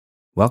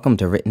Welcome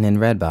to Written and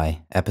Read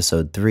By,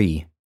 Episode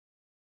 3,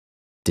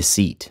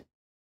 Deceit,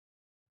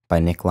 by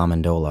Nick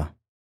LaMendola.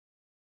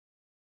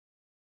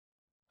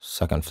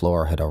 Second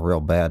floor had a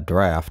real bad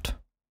draft.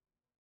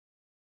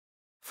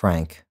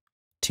 Frank,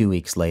 2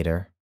 weeks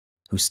later,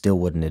 who still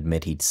wouldn't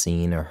admit he'd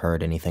seen or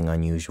heard anything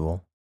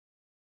unusual.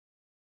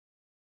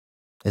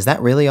 Is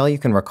that really all you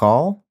can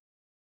recall?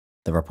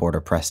 The reporter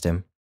pressed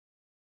him.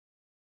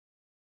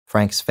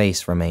 Frank's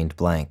face remained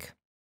blank.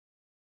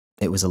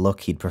 It was a look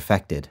he'd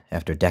perfected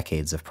after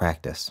decades of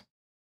practice.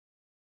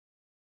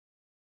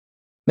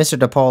 Mr.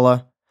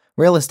 DePaula,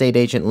 real estate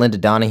agent Linda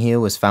Donahue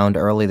was found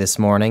early this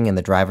morning in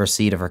the driver's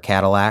seat of her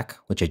Cadillac,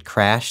 which had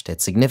crashed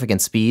at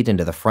significant speed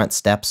into the front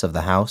steps of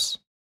the house.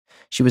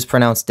 She was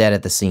pronounced dead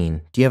at the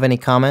scene. Do you have any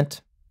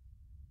comment?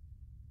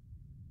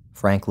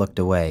 Frank looked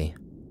away,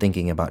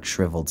 thinking about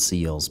shriveled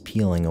seals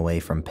peeling away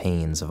from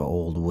panes of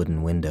old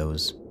wooden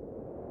windows.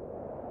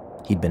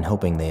 He'd been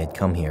hoping they had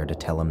come here to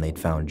tell him they'd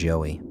found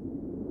Joey.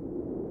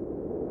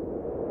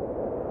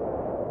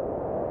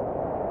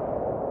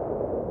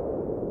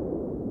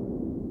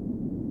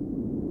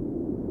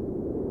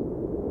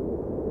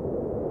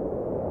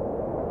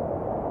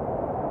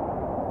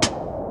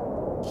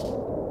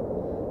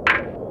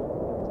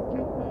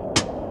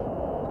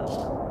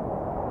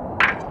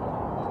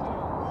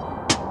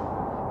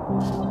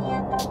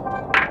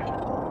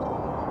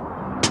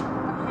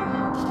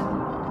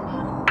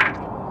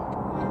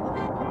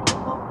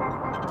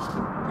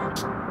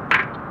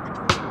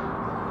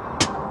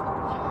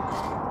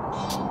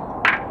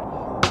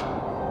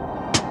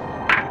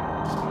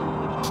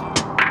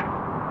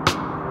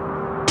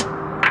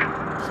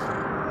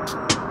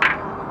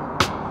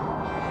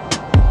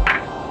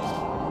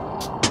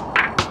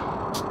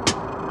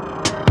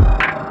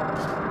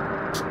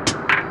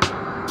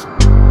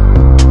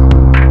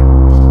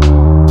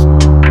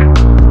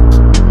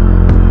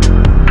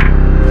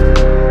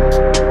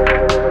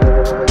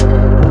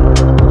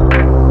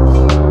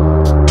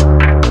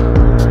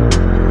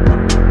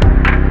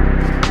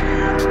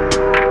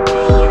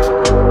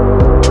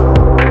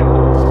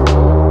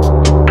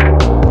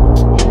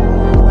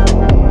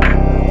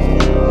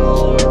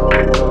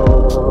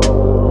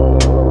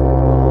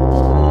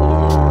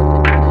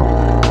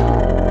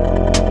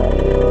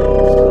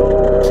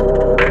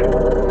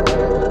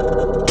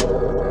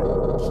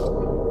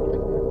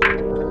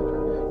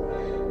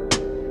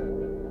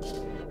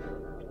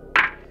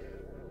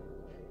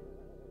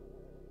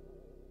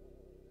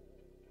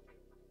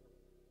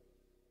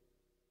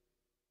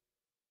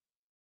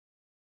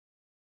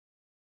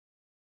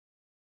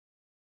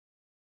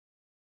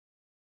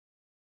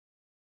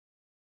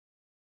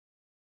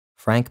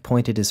 Frank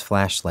pointed his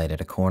flashlight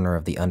at a corner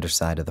of the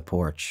underside of the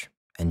porch,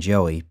 and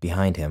Joey,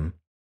 behind him,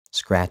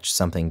 scratched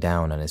something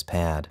down on his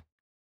pad.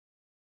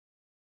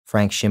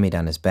 Frank shimmied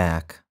on his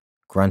back,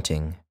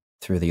 grunting,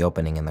 through the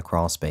opening in the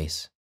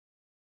crawlspace.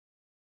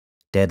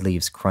 Dead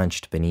leaves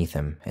crunched beneath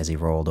him as he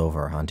rolled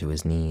over onto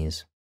his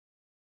knees.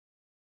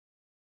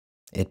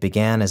 It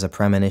began as a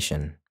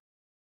premonition,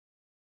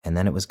 and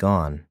then it was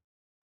gone,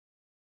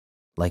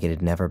 like it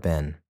had never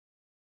been.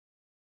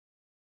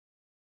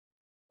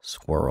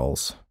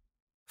 Squirrels,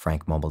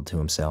 Frank mumbled to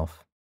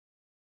himself.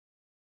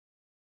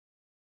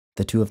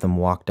 The two of them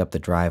walked up the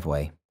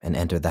driveway and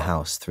entered the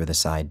house through the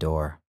side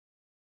door.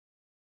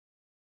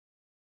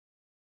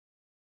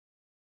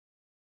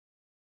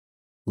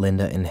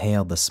 Linda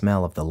inhaled the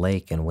smell of the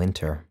lake in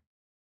winter.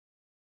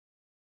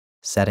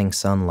 Setting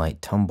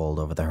sunlight tumbled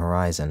over the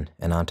horizon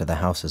and onto the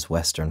house's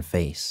western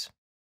face.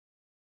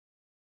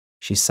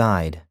 She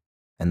sighed,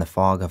 and the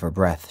fog of her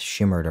breath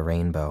shimmered a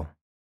rainbow.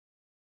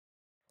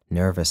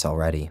 Nervous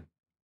already.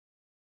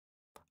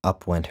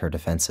 Up went her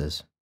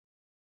defenses.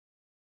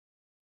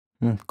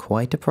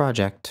 Quite a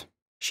project,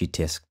 she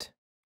tisked,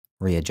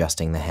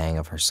 readjusting the hang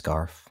of her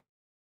scarf.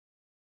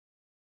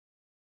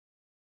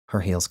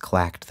 Her heels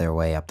clacked their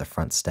way up the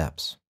front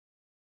steps.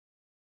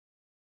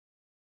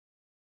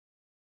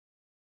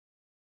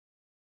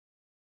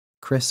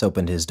 Chris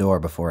opened his door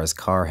before his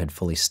car had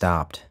fully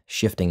stopped,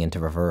 shifting into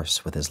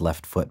reverse with his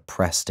left foot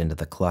pressed into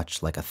the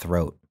clutch like a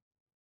throat.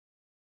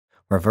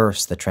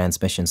 Reverse, the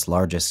transmission's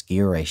largest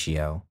gear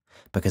ratio,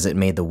 because it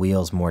made the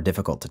wheels more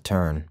difficult to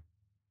turn.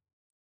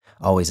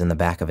 Always in the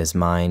back of his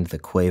mind, the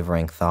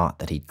quavering thought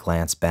that he'd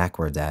glance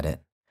backwards at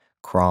it,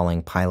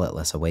 crawling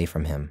pilotless away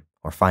from him,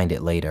 or find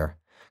it later,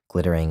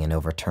 glittering and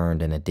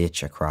overturned in a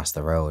ditch across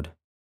the road.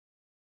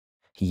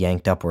 He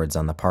yanked upwards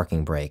on the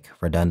parking brake,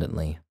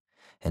 redundantly,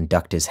 and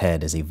ducked his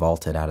head as he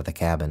vaulted out of the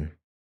cabin.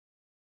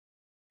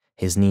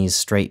 His knees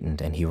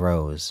straightened and he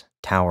rose,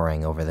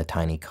 towering over the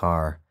tiny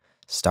car,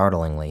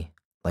 startlingly,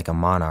 like a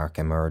monarch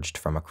emerged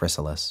from a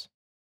chrysalis.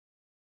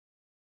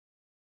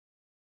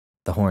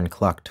 The horn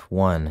clucked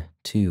 1,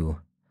 2,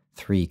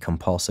 3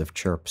 compulsive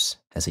chirps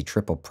as he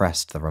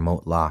triple-pressed the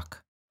remote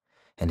lock,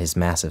 and his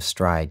massive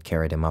stride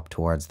carried him up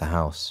towards the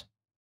house.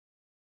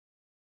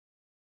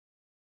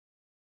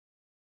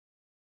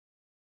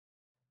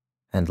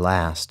 And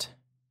last,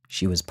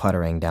 she was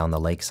puttering down the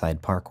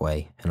lakeside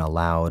parkway in a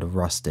loud,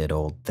 rusted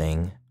old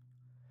thing.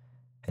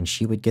 and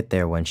she would get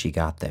there when she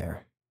got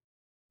there.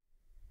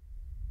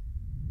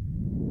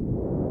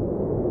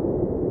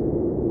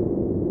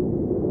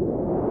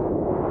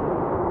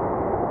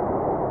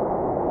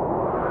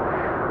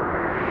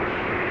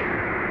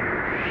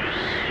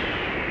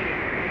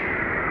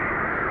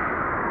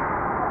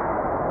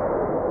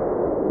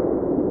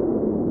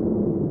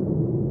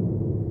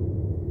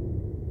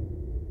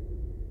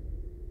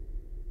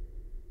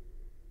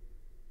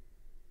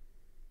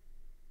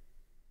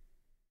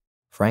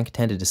 Frank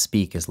tended to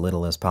speak as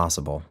little as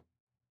possible.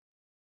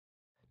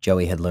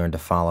 Joey had learned to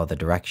follow the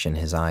direction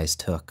his eyes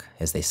took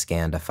as they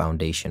scanned a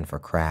foundation for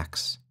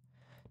cracks,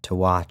 to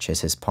watch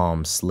as his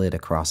palms slid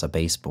across a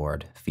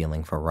baseboard,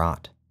 feeling for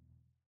rot.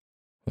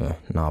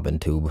 Knob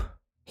and tube,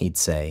 he'd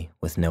say,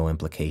 with no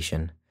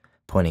implication,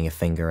 pointing a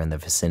finger in the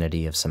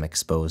vicinity of some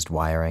exposed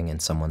wiring in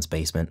someone's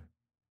basement.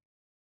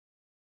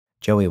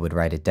 Joey would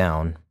write it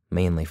down,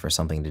 mainly for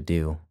something to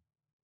do.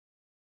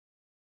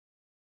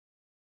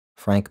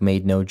 Frank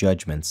made no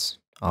judgments,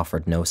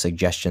 offered no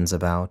suggestions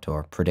about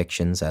or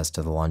predictions as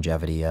to the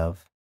longevity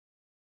of.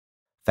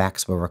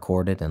 Facts were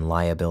recorded and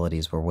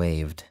liabilities were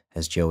waived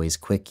as Joey's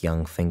quick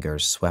young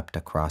fingers swept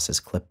across his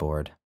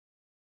clipboard.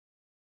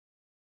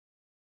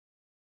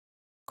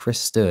 Chris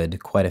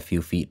stood quite a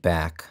few feet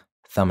back,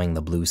 thumbing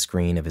the blue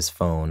screen of his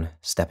phone,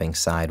 stepping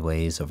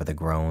sideways over the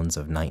groans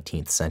of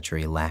 19th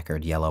century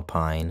lacquered yellow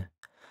pine,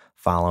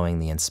 following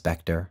the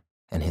inspector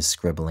and his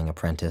scribbling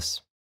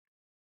apprentice.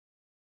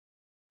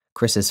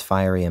 Chris's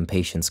fiery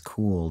impatience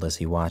cooled as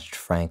he watched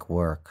Frank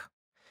work,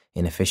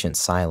 in efficient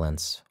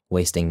silence,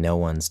 wasting no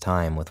one's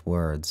time with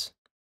words.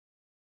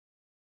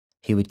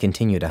 He would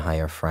continue to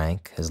hire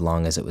Frank as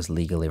long as it was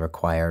legally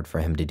required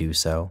for him to do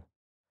so,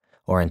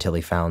 or until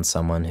he found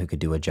someone who could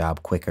do a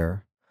job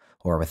quicker,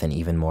 or with an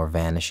even more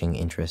vanishing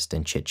interest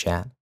in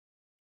chit-chat.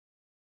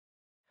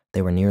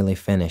 They were nearly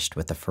finished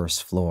with the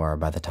first floor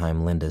by the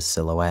time Linda's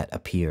silhouette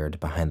appeared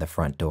behind the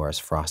front door's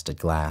frosted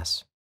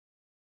glass.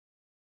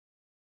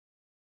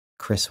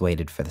 Chris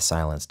waited for the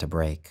silence to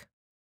break.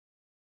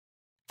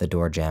 The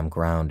door jamb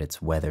ground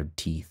its weathered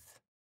teeth.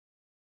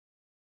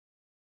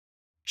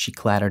 She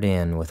clattered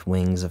in with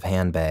wings of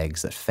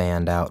handbags that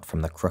fanned out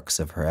from the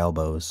crooks of her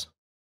elbows.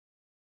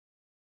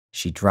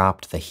 She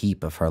dropped the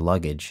heap of her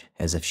luggage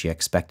as if she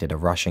expected a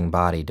rushing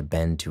body to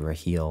bend to her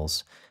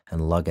heels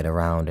and lug it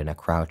around in a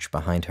crouch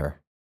behind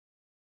her.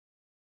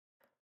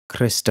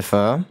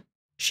 "Christopher,"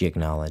 she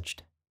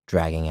acknowledged,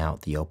 dragging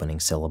out the opening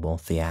syllable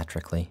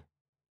theatrically.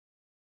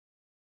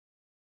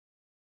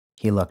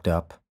 He looked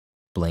up,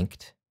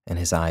 blinked, and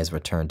his eyes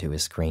returned to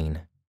his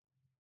screen.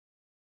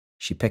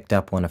 She picked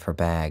up one of her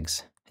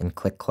bags and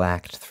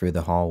click-clacked through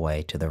the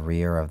hallway to the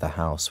rear of the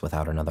house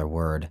without another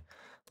word,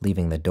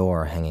 leaving the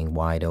door hanging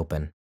wide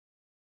open.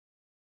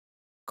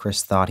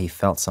 Chris thought he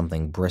felt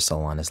something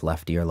bristle on his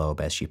left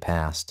earlobe as she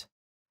passed,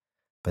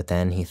 but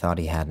then he thought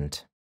he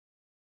hadn't.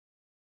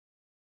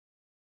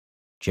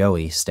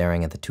 Joey,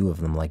 staring at the two of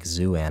them like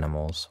zoo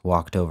animals,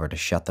 walked over to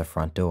shut the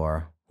front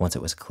door once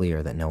it was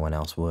clear that no one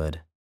else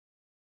would.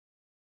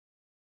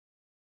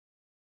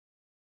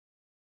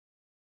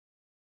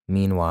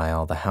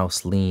 Meanwhile, the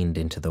house leaned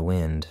into the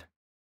wind.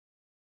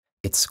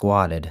 It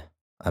squatted,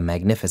 a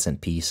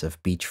magnificent piece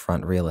of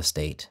beachfront real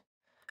estate,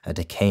 a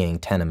decaying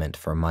tenement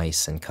for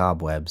mice and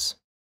cobwebs.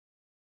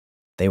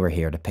 They were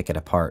here to pick it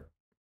apart.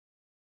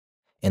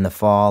 In the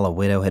fall, a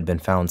widow had been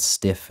found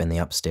stiff in the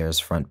upstairs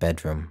front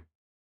bedroom.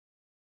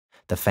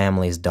 The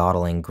family's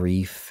dawdling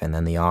grief, and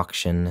then the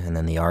auction, and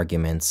then the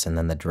arguments, and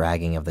then the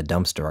dragging of the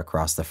dumpster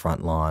across the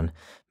front lawn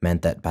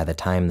meant that by the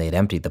time they'd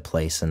emptied the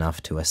place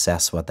enough to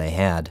assess what they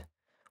had,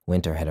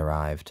 winter had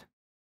arrived.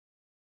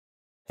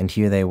 And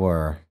here they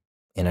were,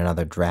 in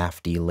another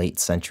drafty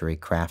late-century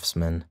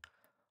craftsman,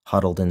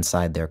 huddled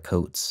inside their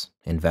coats,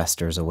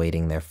 investors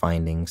awaiting their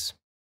findings,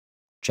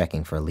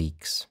 checking for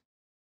leaks.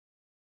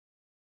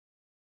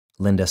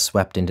 Linda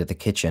swept into the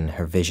kitchen,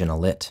 her vision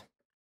alit.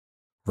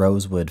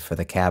 Rosewood for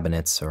the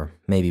cabinets, or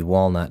maybe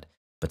walnut,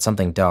 but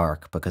something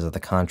dark because of the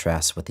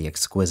contrast with the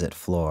exquisite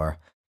floor.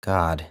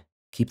 God,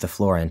 keep the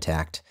floor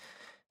intact,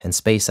 and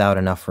space out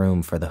enough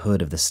room for the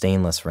hood of the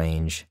stainless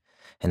range,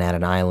 and add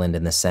an island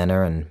in the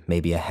center and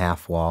maybe a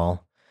half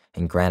wall,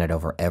 and granite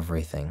over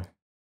everything.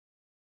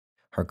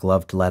 Her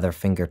gloved leather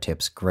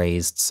fingertips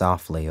grazed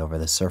softly over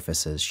the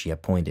surfaces she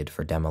appointed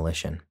for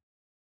demolition.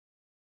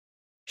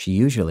 She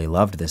usually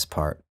loved this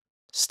part,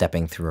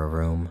 stepping through a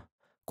room,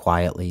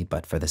 quietly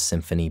but for the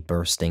symphony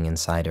bursting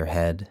inside her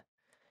head,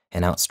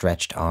 an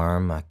outstretched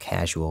arm, a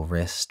casual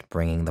wrist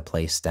bringing the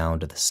place down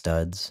to the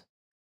studs.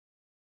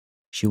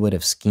 She would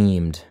have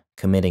schemed,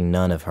 committing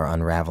none of her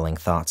unraveling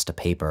thoughts to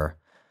paper,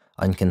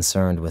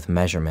 unconcerned with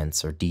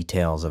measurements or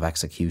details of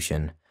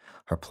execution,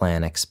 her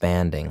plan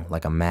expanding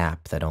like a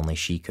map that only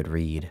she could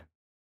read.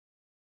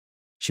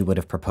 She would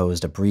have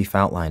proposed a brief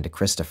outline to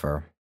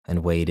Christopher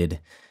and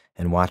waited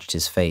and watched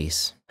his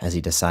face as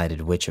he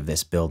decided which of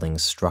this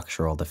building's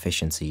structural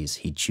deficiencies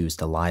he'd choose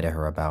to lie to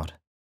her about.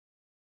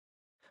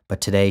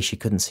 But today she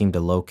couldn't seem to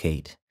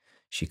locate,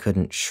 she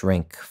couldn't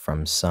shrink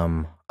from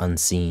some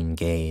unseen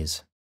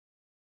gaze.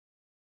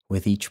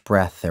 With each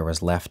breath there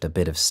was left a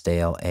bit of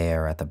stale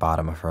air at the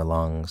bottom of her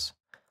lungs,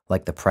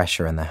 like the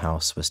pressure in the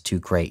house was too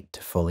great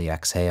to fully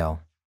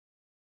exhale.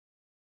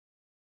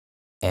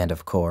 And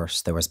of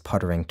course, there was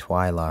puttering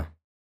Twyla,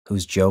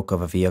 whose joke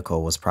of a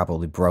vehicle was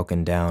probably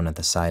broken down at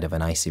the side of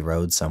an icy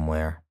road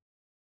somewhere.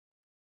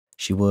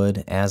 She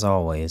would, as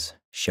always,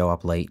 show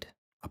up late,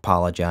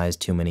 apologize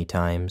too many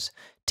times,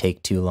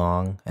 take too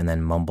long, and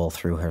then mumble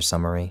through her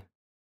summary.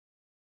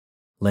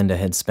 Linda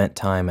had spent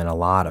time in a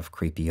lot of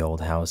creepy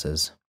old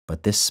houses,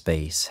 but this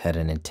space had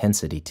an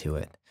intensity to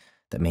it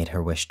that made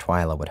her wish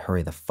Twyla would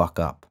hurry the fuck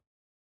up.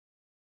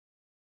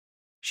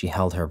 She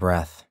held her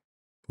breath,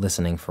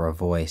 listening for a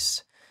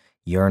voice,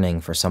 yearning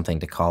for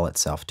something to call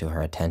itself to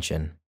her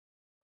attention.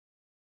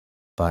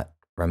 But,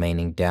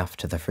 remaining deaf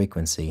to the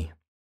frequency,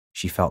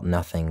 she felt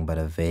nothing but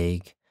a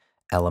vague,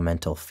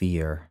 elemental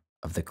fear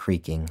of the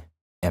creaking,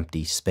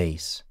 empty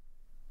space.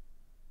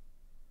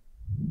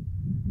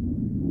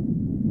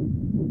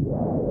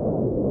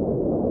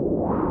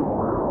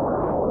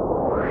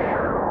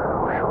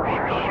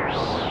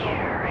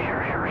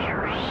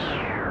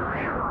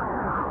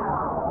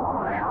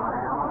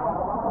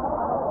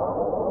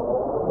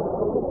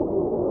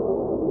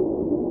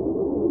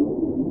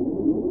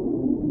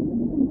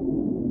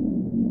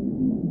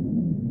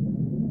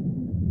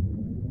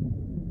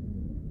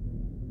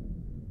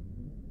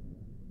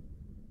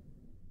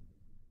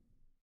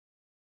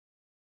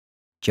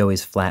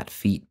 Joey's flat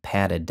feet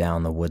padded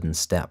down the wooden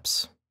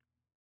steps.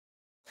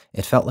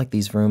 It felt like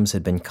these rooms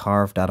had been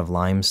carved out of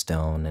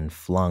limestone and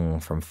flung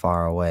from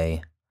far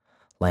away,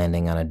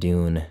 landing on a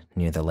dune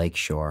near the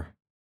lakeshore.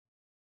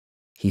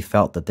 He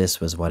felt that this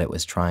was what it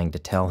was trying to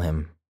tell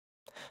him,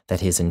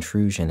 that his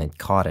intrusion had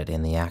caught it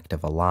in the act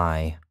of a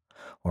lie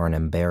or an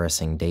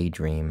embarrassing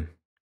daydream.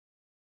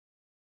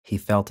 He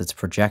felt its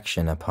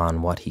projection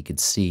upon what he could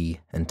see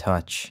and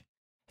touch,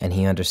 and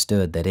he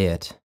understood that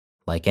it,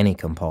 like any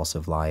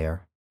compulsive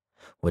liar,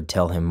 would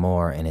tell him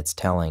more in its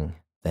telling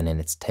than in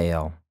its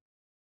tale.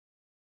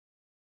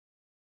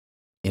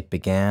 It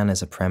began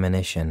as a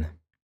premonition,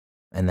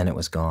 and then it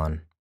was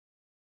gone.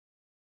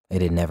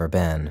 It had never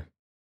been.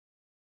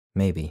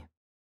 Maybe.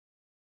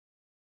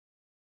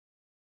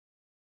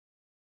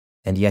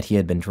 And yet he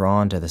had been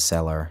drawn to the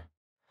cellar.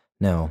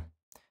 No,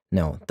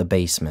 the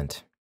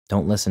basement.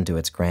 Don't listen to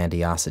its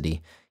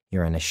grandiosity.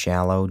 You're in a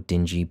shallow,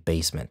 dingy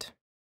basement.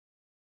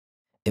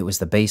 It was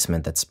the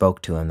basement that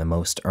spoke to him the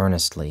most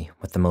earnestly,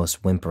 with the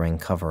most whimpering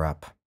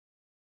cover-up,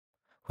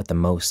 with the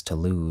most to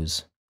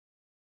lose.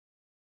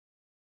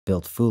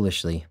 Built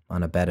foolishly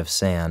on a bed of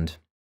sand,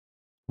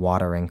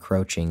 water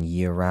encroaching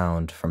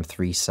year-round from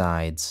 3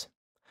 sides,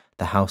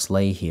 the house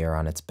lay here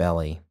on its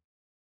belly,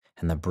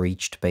 and the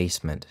breached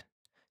basement,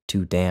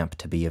 too damp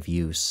to be of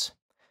use,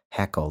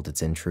 heckled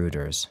its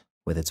intruders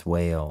with its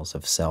wails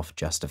of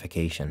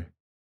self-justification.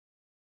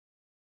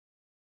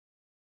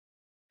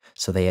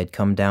 So they had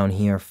come down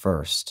here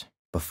first,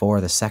 before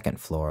the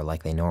second floor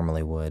like they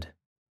normally would.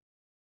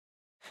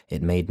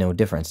 It made no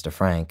difference to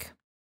Frank,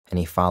 and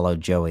he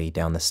followed Joey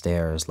down the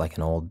stairs like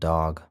an old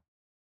dog.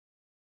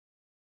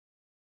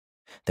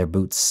 Their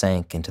boots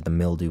sank into the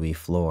mildewy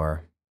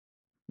floor.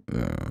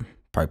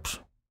 Pipes,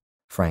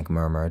 Frank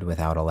murmured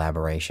without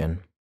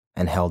elaboration,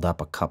 and held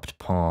up a cupped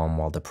palm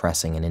while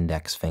depressing an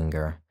index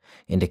finger,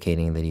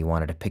 indicating that he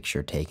wanted a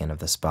picture taken of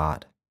the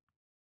spot.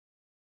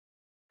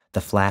 The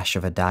flash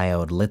of a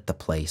diode lit the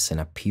place in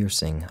a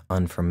piercing,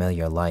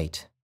 unfamiliar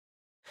light,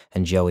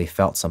 and Joey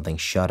felt something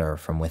shudder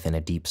from within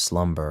a deep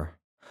slumber,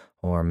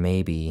 or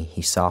maybe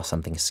he saw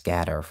something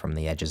scatter from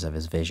the edges of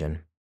his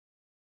vision.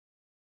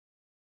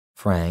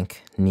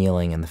 Frank,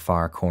 kneeling in the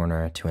far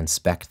corner to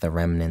inspect the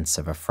remnants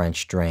of a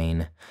French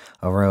drain,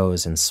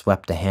 arose and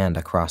swept a hand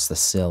across the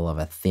sill of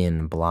a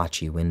thin,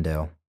 blotchy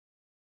window.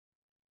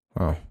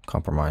 "Oh,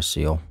 compromise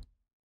seal,"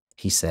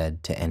 he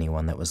said to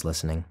anyone that was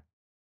listening.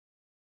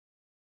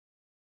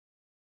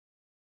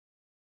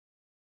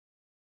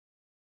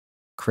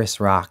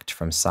 Chris rocked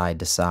from side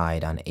to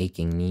side on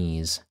aching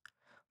knees,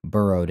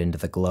 burrowed into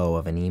the glow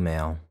of an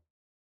email.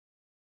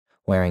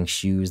 Wearing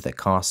shoes that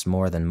cost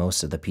more than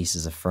most of the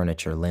pieces of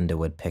furniture Linda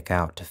would pick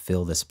out to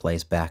fill this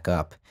place back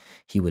up,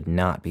 he would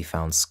not be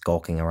found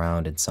skulking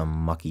around in some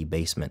mucky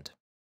basement.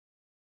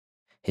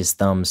 His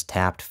thumbs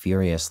tapped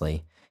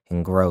furiously,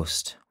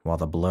 engrossed, while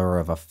the blur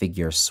of a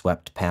figure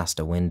swept past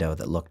a window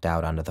that looked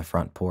out onto the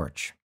front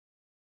porch.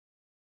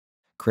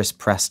 Chris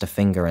pressed a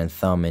finger and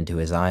thumb into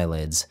his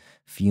eyelids,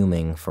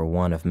 fuming for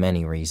one of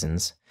many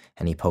reasons,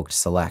 and he poked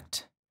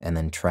select, and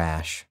then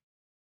trash.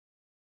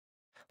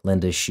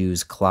 Linda's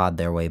shoes clawed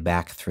their way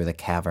back through the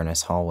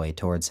cavernous hallway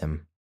towards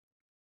him.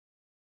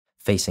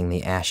 Facing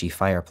the ashy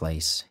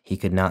fireplace, he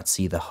could not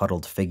see the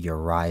huddled figure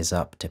rise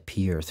up to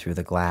peer through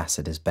the glass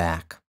at his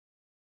back.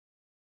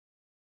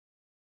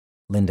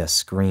 Linda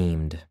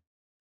screamed.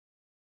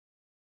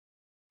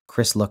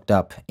 Chris looked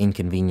up,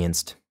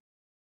 inconvenienced.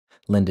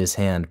 Linda's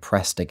hand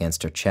pressed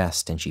against her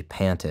chest, and she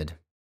panted.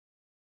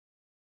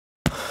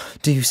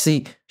 "Do you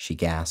see?" she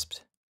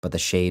gasped, but the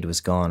shade was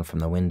gone from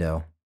the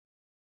window.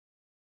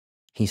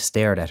 He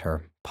stared at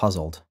her,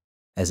 puzzled,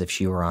 as if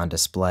she were on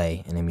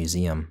display in a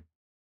museum.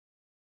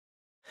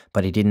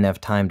 But he didn't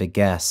have time to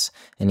guess,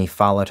 and he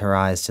followed her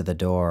eyes to the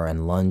door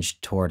and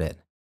lunged toward it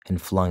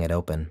and flung it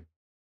open.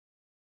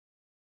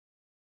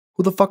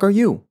 "Who the fuck are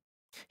you?"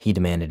 he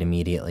demanded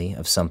immediately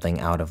of something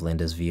out of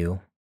Linda's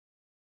view.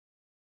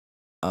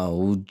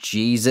 "Oh,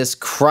 Jesus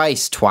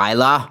Christ,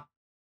 Twyla!"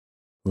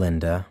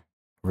 Linda,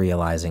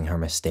 realizing her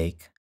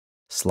mistake,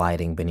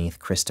 sliding beneath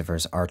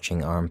Christopher's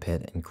arching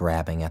armpit and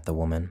grabbing at the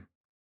woman.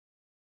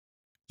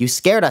 "You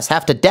scared us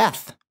half to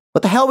death!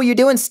 What the hell were you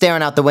doing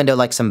staring out the window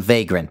like some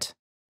vagrant?"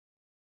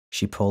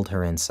 She pulled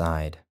her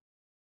inside.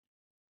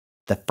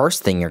 "The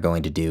first thing you're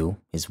going to do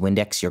is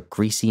Windex your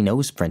greasy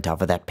nose print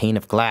off of that pane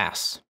of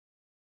glass."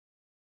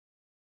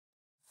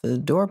 "The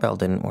doorbell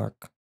didn't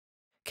work,"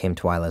 came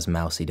Twyla's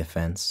mousy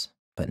defense,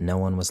 but no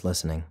one was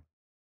listening.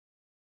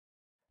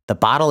 "The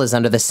bottle is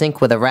under the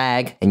sink with a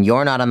rag, and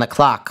you're not on the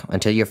clock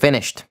until you're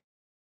finished."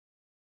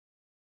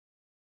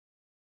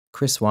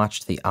 Chris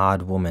watched the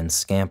odd woman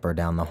scamper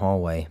down the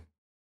hallway.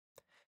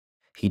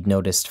 He'd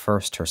noticed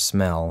first her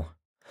smell,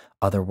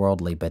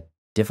 otherworldly but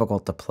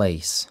difficult to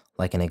place,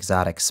 like an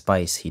exotic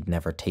spice he'd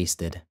never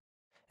tasted,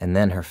 and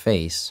then her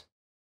face,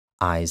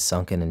 eyes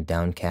sunken and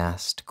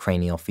downcast,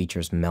 cranial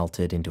features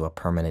melted into a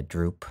permanent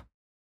droop.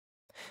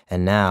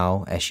 And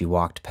now, as she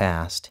walked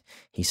past,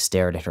 he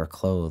stared at her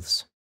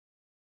clothes.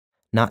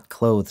 Not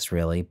clothes,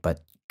 really,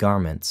 but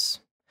garments.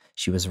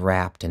 She was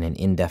wrapped in an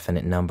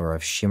indefinite number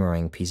of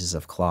shimmering pieces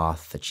of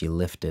cloth that she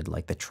lifted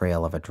like the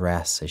trail of a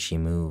dress as she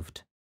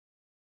moved.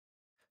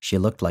 She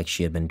looked like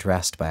she had been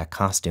dressed by a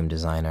costume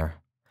designer,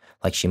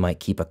 like she might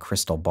keep a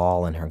crystal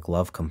ball in her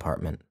glove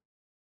compartment.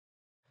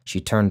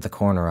 She turned the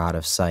corner out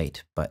of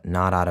sight, but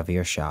not out of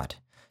earshot,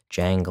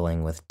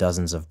 jangling with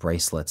dozens of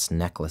bracelets,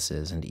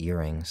 necklaces, and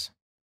earrings.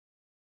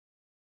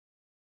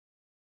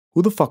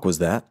 "Who the fuck was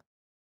that?"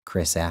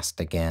 Chris asked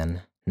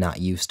again, not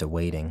used to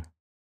waiting.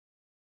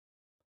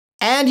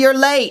 "And you're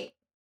late!"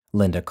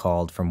 Linda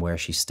called from where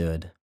she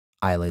stood,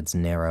 eyelids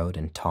narrowed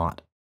and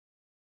taut.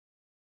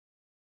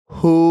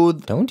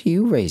 "Don't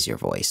you raise your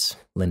voice,"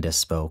 Linda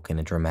spoke in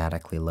a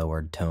dramatically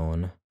lowered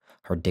tone,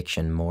 her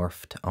diction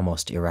morphed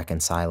almost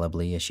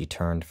irreconcilably as she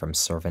turned from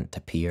servant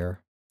to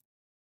peer.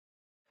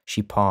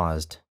 She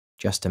paused,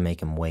 just to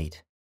make him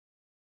wait.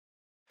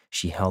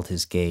 She held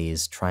his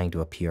gaze, trying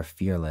to appear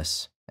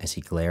fearless, as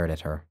he glared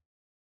at her.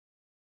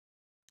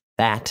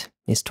 "That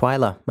is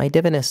Twyla, my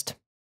divinist."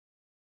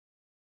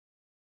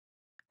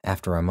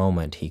 After a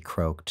moment, he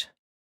croaked,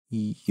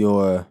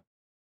 "You're..."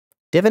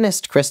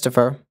 "Divinist,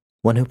 Christopher.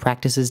 One who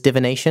practices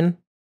divination."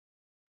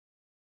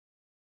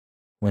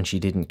 When she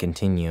didn't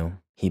continue,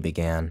 he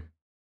began.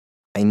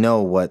 "I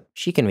know what..."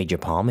 "She can read your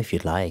palm if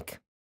you'd like,"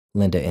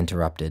 Linda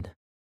interrupted,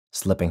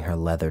 slipping her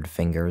leathered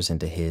fingers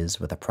into his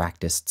with a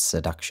practiced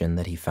seduction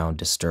that he found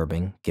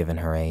disturbing, given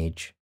her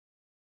age.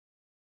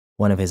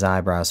 One of his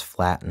eyebrows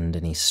flattened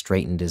and he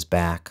straightened his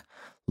back,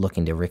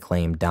 looking to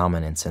reclaim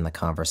dominance in the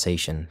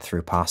conversation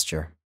through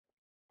posture.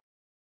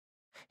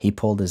 He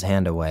pulled his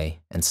hand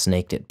away and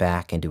snaked it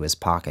back into his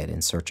pocket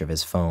in search of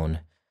his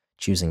phone,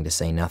 choosing to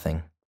say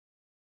nothing.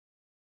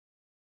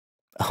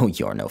 "Oh,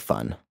 you're no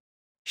fun,"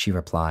 she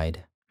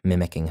replied,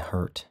 mimicking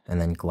hurt and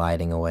then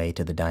gliding away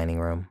to the dining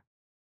room.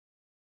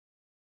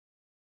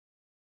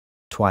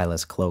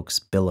 Twyla's cloaks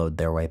billowed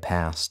their way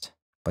past,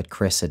 but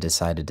Chris had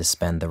decided to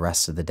spend the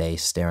rest of the day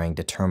staring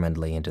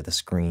determinedly into the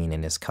screen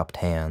in his cupped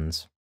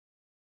hands.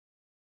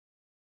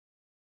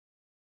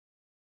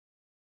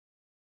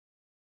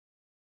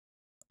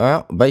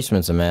 "Well,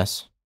 basement's a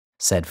mess,"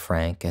 said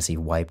Frank as he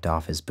wiped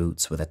off his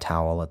boots with a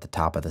towel at the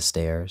top of the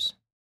stairs.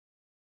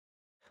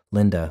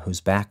 Linda, whose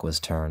back was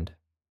turned.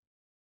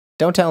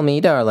 "Don't tell me,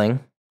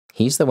 darling.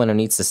 He's the one who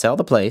needs to sell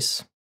the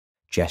place,"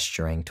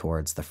 gesturing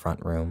towards the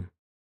front room.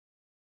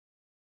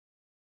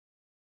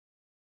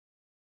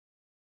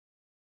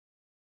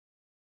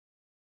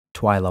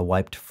 Twyla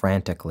wiped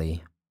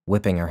frantically,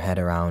 whipping her head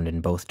around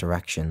in both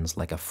directions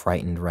like a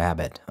frightened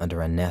rabbit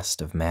under a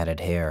nest of matted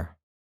hair.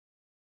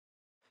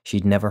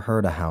 She'd never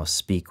heard a house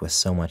speak with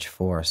so much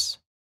force,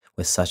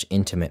 with such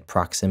intimate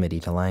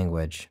proximity to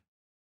language.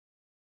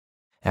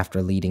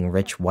 After leading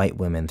rich white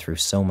women through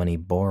so many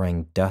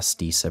boring,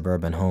 dusty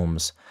suburban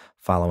homes,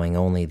 following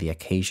only the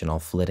occasional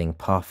flitting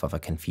puff of a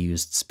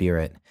confused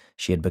spirit,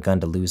 she had begun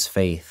to lose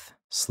faith,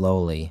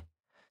 slowly,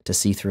 to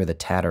see through the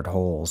tattered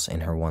holes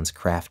in her once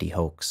crafty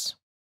hoax.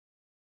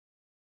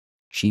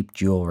 Cheap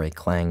jewelry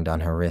clanged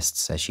on her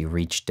wrists as she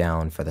reached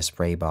down for the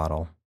spray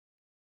bottle.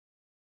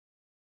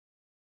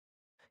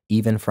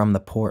 Even from the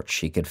porch,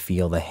 she could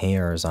feel the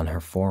hairs on her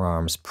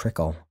forearms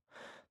prickle,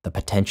 the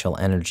potential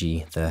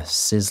energy, the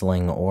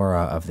sizzling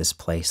aura of this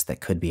place that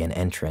could be an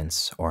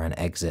entrance or an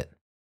exit.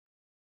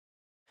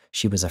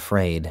 She was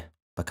afraid,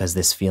 because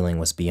this feeling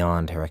was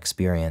beyond her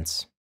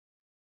experience.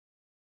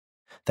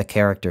 The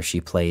character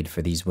she played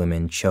for these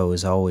women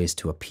chose always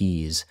to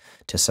appease,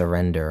 to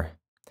surrender,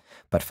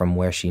 but from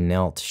where she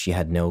knelt, she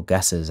had no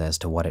guesses as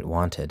to what it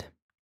wanted.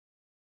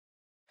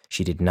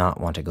 She did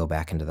not want to go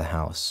back into the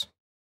house.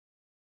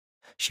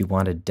 She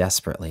wanted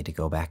desperately to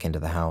go back into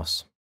the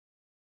house.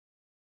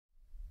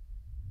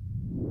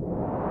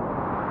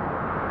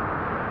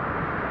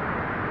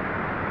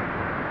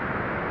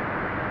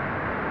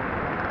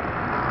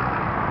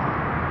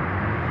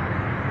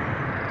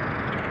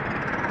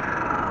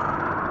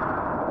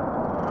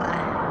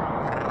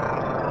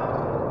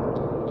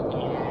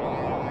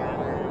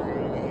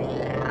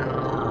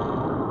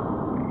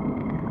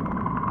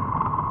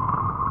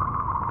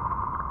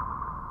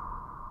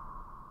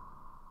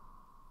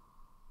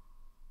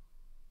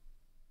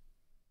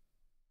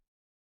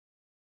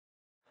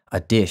 A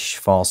dish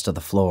falls to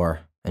the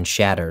floor and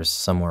shatters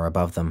somewhere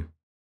above them.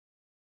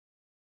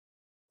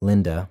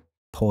 Linda,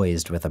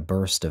 poised with a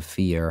burst of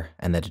fear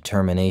and the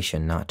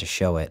determination not to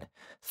show it,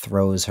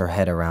 throws her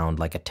head around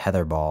like a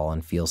tetherball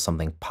and feels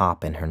something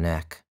pop in her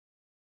neck.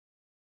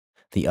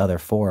 The other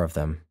four of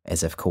them,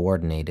 as if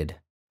coordinated,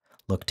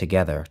 look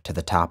together to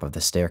the top of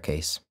the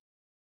staircase.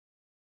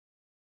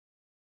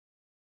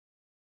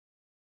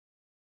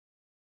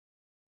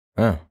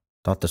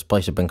 Thought this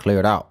place had been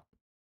cleared out,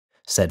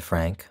 said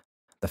Frank,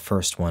 the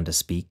first one to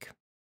speak.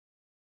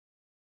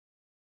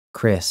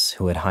 Chris,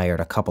 who had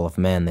hired a couple of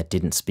men that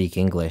didn't speak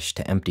English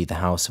to empty the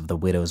house of the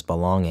widow's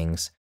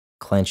belongings,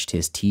 clenched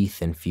his teeth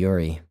in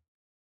fury.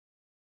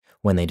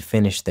 When they'd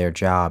finished their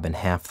job in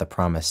half the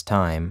promised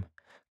time,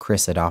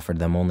 Chris had offered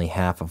them only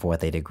half of what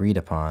they'd agreed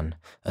upon,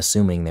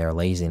 assuming their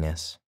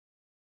laziness.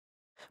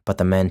 But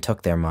the men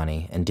took their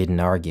money and didn't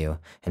argue,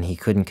 and he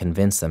couldn't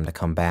convince them to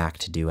come back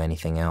to do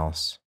anything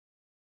else.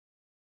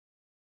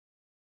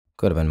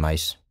 Could have been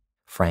mice,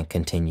 Frank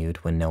continued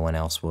when no one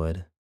else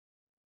would.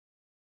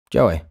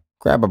 Joey,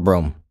 grab a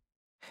broom.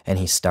 And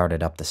he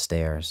started up the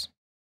stairs.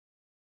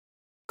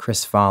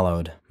 Chris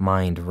followed,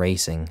 mind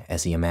racing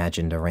as he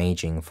imagined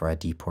arranging for a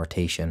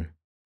deportation.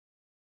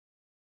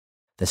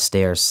 The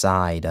stairs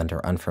sighed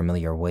under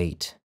unfamiliar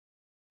weight,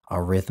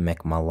 a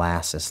rhythmic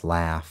molasses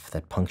laugh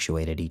that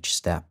punctuated each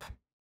step.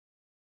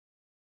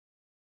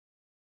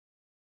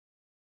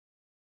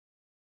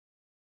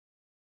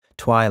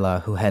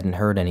 Twyla, who hadn't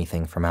heard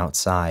anything from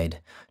outside,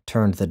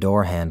 turned the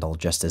door handle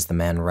just as the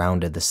men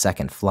rounded the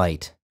second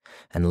flight,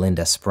 and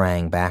Linda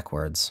sprang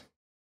backwards.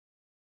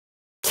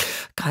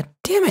 God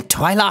damn it,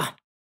 Twyla!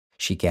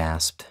 She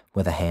gasped,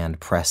 with a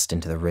hand pressed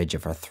into the ridge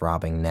of her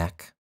throbbing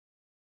neck.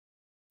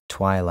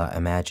 Twyla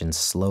imagined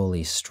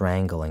slowly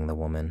strangling the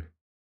woman.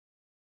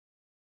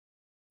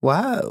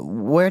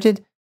 Where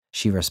did...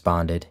 She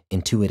responded,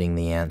 intuiting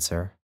the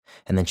answer,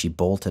 and then she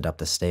bolted up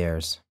the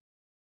stairs.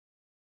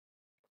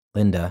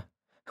 Linda,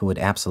 who would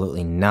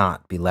absolutely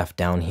not be left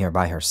down here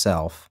by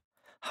herself,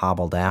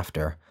 hobbled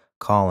after,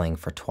 calling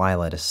for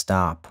Twyla to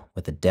stop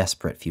with the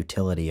desperate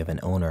futility of an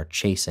owner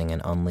chasing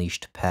an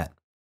unleashed pet.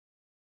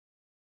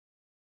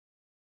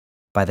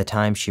 By the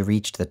time she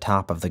reached the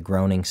top of the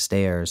groaning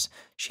stairs,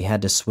 she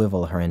had to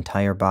swivel her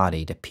entire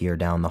body to peer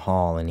down the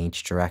hall in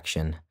each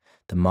direction,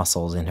 the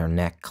muscles in her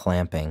neck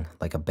clamping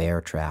like a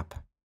bear trap.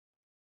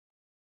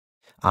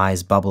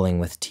 Eyes bubbling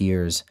with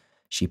tears,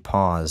 she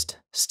paused,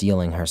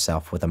 steeling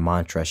herself with a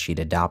mantra she'd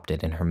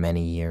adopted in her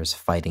many years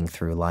fighting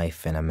through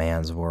life in a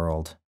man's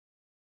world.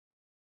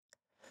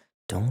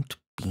 Don't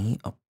be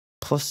a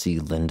pussy,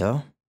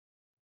 Linda.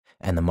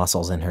 And the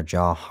muscles in her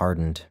jaw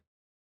hardened.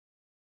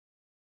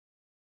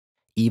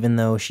 Even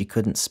though she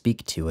couldn't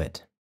speak to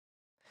it,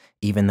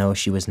 even though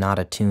she was not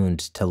attuned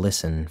to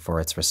listen for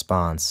its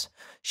response,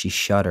 she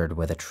shuddered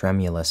with a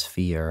tremulous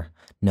fear,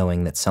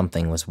 knowing that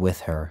something was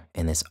with her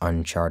in this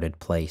uncharted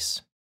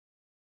place.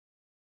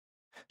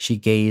 She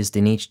gazed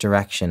in each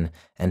direction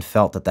and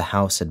felt that the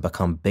house had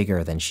become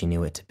bigger than she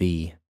knew it to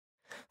be,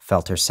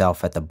 felt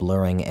herself at the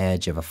blurring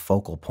edge of a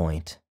focal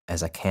point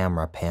as a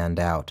camera panned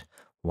out,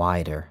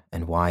 wider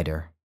and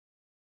wider.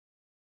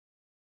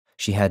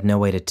 She had no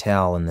way to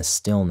tell in the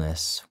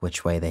stillness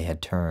which way they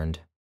had turned.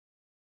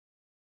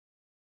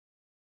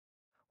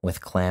 With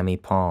clammy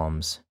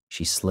palms,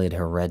 she slid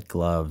her red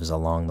gloves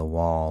along the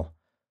wall,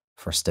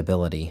 for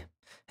stability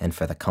and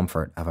for the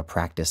comfort of a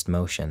practiced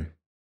motion.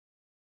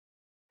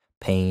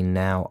 Pain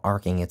now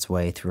arcing its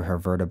way through her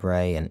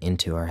vertebrae and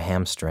into her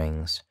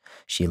hamstrings,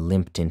 she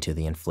limped into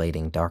the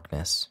inflating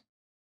darkness.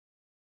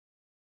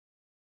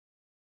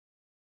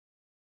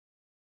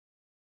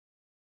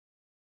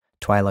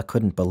 Twyla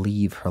couldn't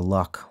believe her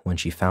luck when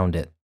she found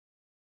it.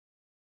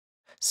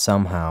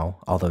 Somehow,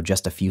 although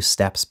just a few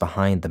steps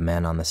behind the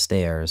men on the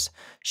stairs,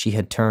 she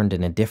had turned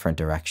in a different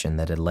direction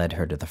that had led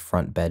her to the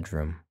front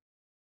bedroom.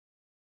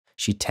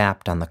 She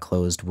tapped on the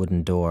closed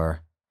wooden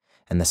door,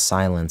 and the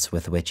silence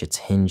with which its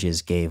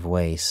hinges gave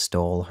way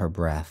stole her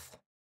breath.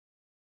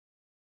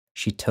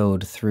 She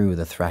towed through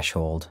the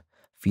threshold,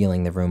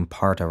 feeling the room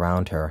part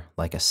around her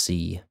like a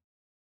sea.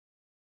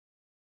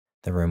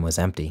 The room was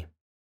empty.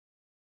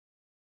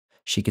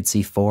 She could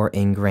see 4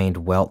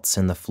 ingrained welts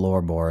in the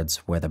floorboards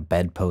where the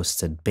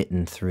bedposts had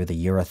bitten through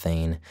the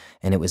urethane,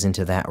 and it was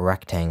into that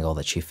rectangle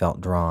that she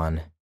felt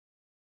drawn.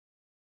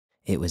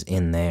 It was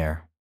in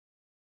there.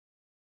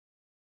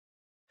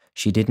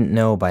 She didn't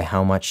know by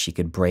how much she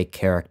could break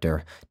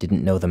character,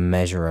 didn't know the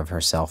measure of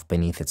herself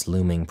beneath its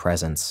looming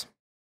presence.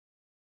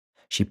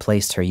 She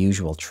placed her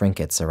usual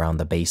trinkets around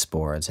the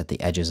baseboards at the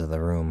edges of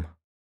the room.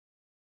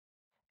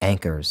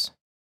 Anchors,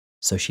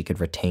 so she could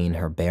retain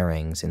her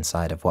bearings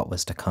inside of what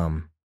was to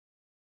come.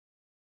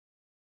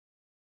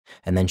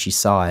 And then she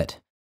saw it,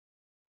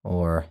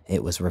 or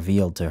it was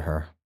revealed to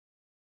her.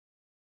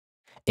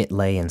 It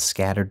lay in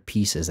scattered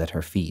pieces at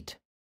her feet,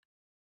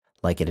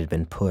 like it had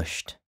been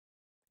pushed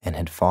and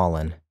had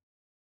fallen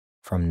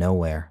from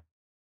nowhere.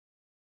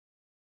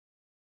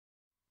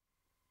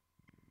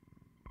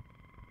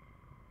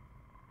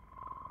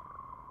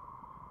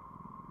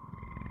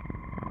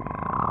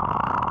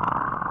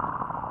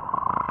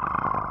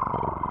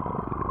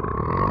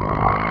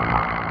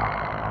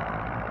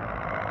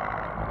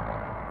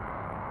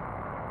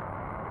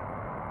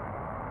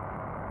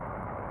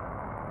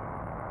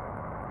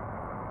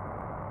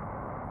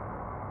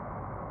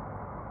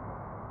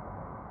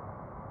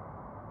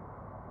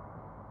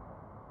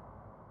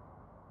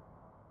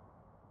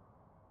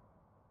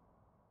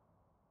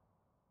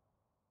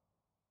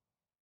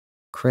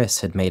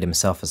 Chris had made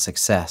himself a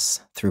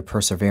success through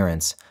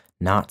perseverance,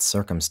 not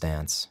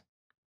circumstance.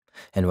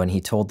 And when he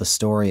told the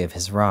story of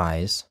his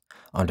rise,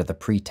 under the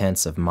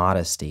pretense of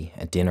modesty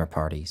at dinner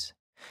parties,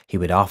 he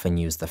would often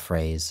use the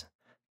phrase,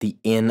 the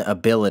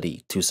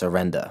inability to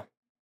surrender.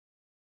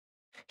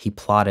 He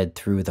plodded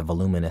through the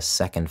voluminous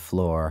second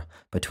floor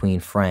between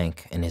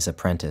Frank and his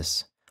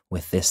apprentice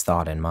with this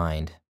thought in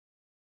mind.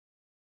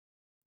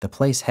 The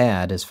place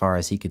had, as far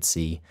as he could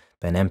see,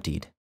 been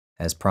emptied,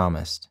 as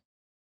promised.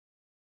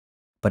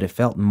 But it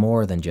felt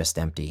more than just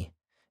empty.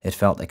 It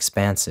felt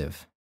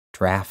expansive,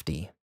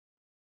 drafty.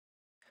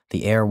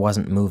 The air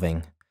wasn't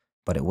moving,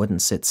 but it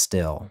wouldn't sit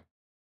still.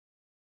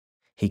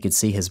 He could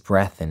see his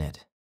breath in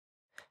it.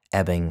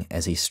 Ebbing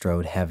as he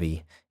strode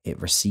heavy, it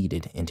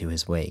receded into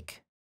his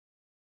wake.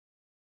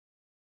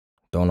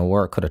 "Don't know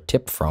where it could have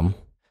tipped from,"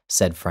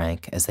 said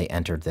Frank as they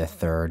entered their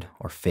third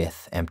or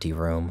fifth empty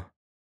room.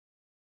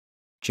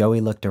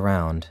 Joey looked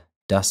around,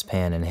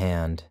 dustpan in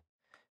hand,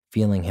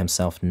 feeling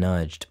himself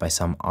nudged by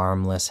some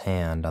armless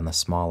hand on the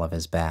small of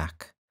his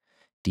back,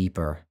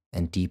 deeper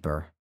and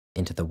deeper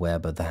into the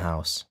web of the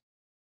house.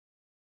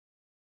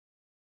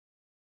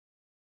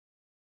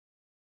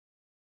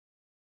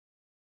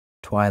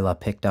 Twyla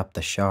picked up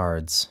the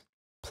shards,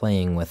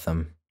 playing with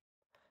them,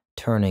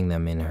 turning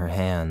them in her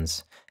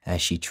hands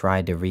as she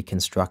tried to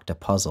reconstruct a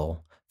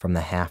puzzle from the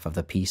half of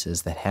the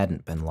pieces that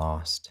hadn't been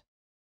lost.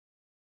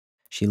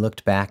 She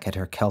looked back at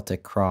her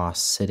Celtic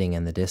cross sitting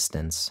in the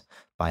distance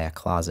by a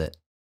closet,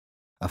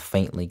 a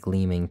faintly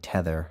gleaming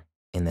tether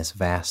in this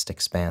vast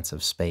expanse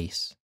of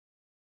space.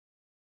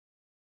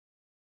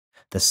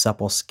 The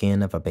supple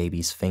skin of a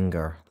baby's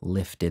finger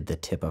lifted the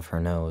tip of her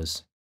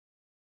nose,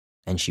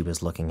 and she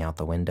was looking out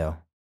the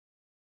window.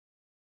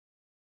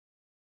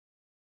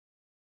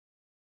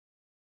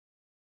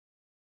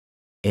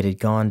 It had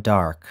gone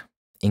dark,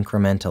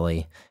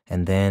 incrementally,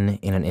 and then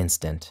in an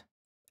instant,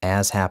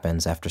 as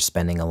happens after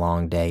spending a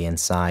long day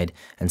inside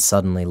and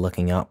suddenly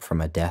looking up from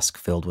a desk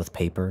filled with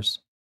papers.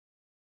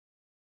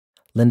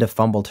 Linda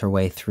fumbled her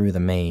way through the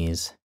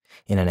maze,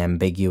 in an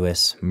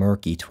ambiguous,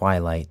 murky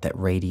twilight that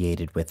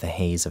radiated with the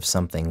haze of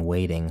something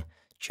waiting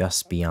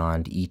just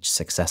beyond each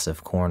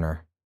successive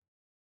corner.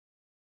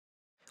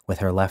 With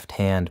her left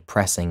hand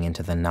pressing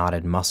into the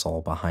knotted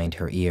muscle behind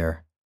her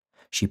ear,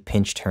 she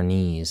pinched her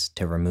knees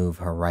to remove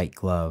her right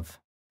glove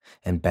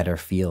and better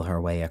feel her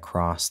way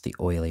across the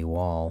oily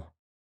wall.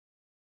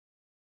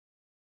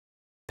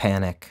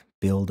 Panic,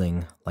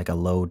 building like a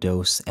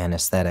low-dose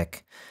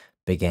anesthetic,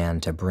 began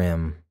to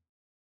brim.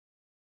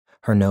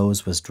 Her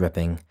nose was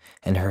dripping,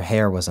 and her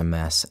hair was a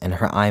mess, and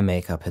her eye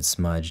makeup had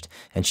smudged,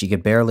 and she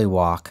could barely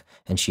walk,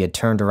 and she had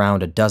turned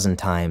around a dozen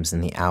times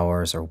in the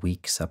hours or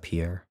weeks up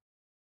here.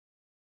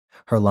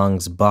 Her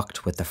lungs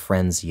bucked with the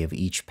frenzy of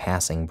each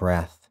passing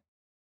breath.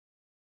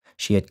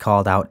 She had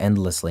called out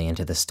endlessly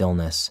into the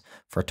stillness,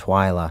 for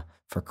Twyla,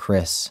 for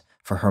Chris,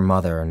 for her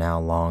mother now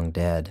long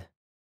dead.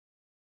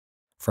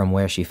 From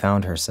where she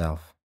found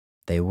herself,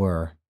 they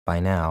were, by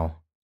now,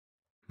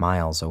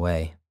 miles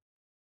away.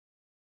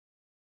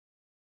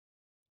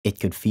 It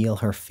could feel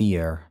her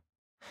fear,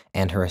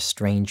 and her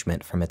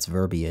estrangement from its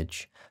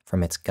verbiage,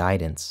 from its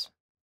guidance.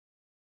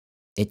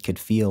 It could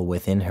feel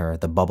within her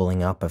the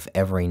bubbling up of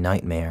every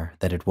nightmare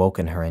that had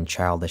woken her in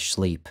childish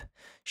sleep,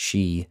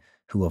 she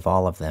who of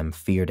all of them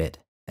feared it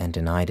and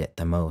denied it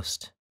the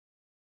most.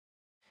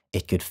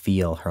 It could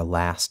feel her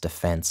last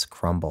defense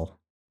crumble.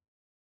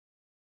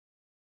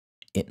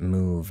 It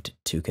moved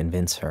to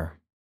convince her.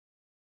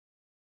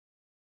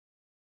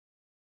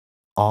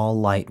 All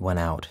light went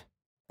out,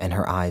 and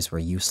her eyes were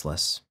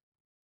useless.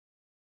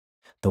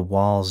 The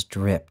walls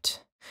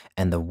dripped,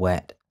 and the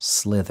wet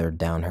slithered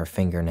down her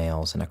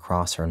fingernails and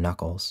across her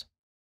knuckles.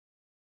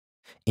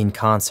 In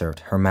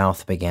concert, her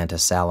mouth began to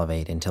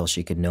salivate until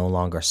she could no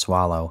longer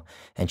swallow,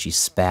 and she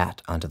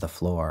spat onto the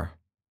floor.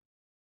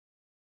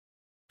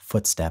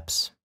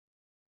 Footsteps,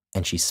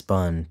 and she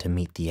spun to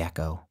meet the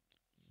echo.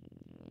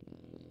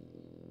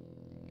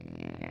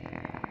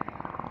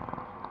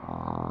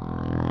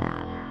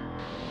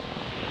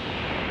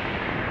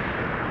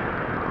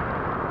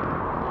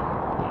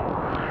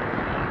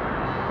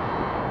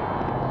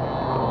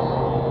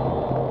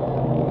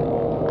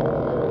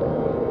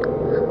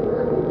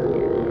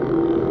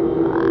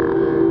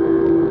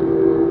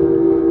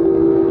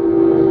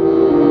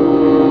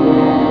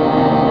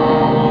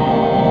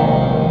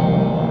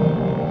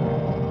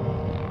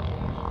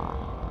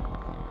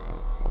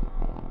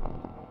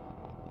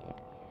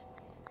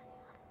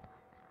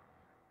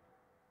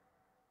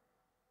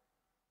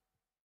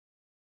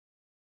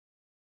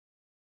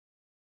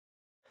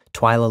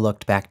 Twyla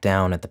looked back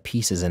down at the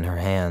pieces in her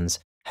hands,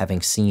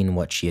 having seen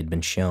what she had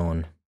been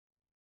shown.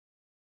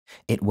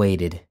 It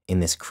waited,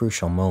 in this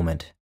crucial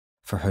moment,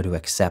 for her to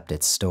accept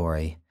its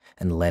story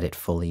and let it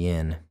fully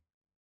in.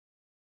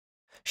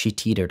 She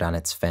teetered on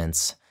its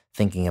fence,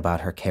 thinking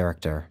about her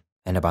character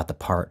and about the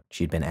part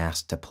she'd been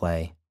asked to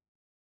play.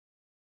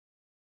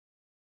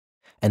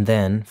 And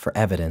then, for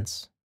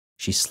evidence,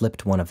 she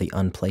slipped one of the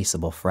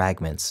unplaceable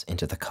fragments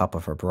into the cup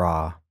of her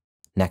bra,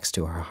 next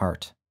to her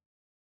heart.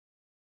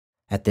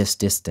 At this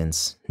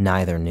distance,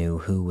 neither knew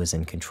who was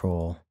in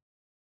control.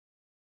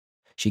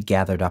 She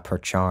gathered up her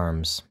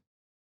charms.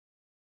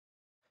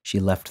 She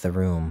left the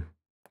room,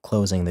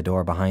 closing the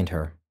door behind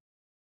her,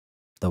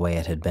 the way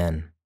it had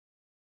been.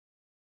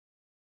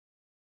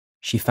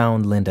 She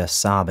found Linda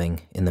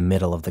sobbing in the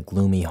middle of the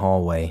gloomy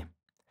hallway,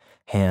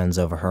 hands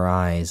over her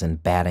eyes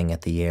and batting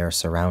at the air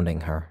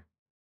surrounding her.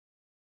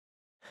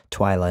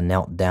 Twyla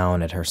knelt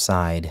down at her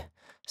side,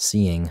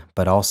 seeing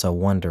but also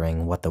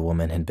wondering what the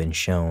woman had been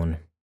shown.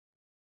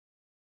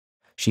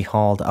 She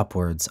hauled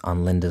upwards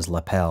on Linda's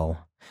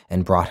lapel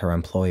and brought her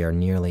employer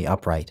nearly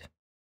upright.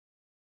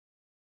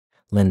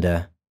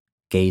 Linda,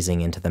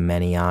 gazing into the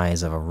many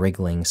eyes of a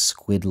wriggling,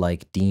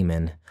 squid-like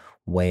demon,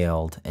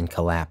 wailed and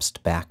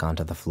collapsed back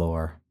onto the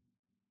floor.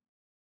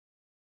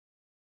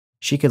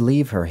 She could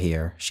leave her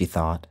here, she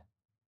thought.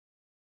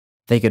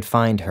 They could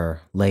find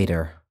her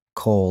later,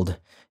 cold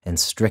and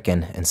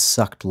stricken and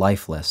sucked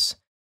lifeless.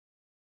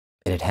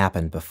 It had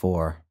happened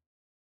before.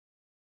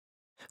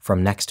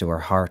 From next to her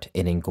heart,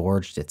 it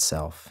engorged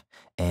itself,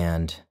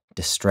 and,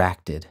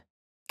 distracted,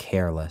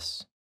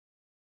 careless,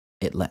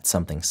 it let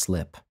something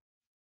slip.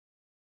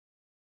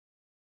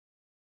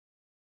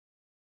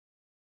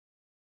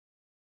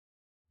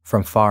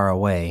 From far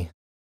away,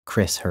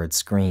 Chris heard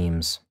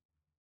screams.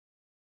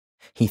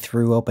 He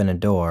threw open a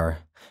door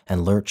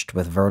and lurched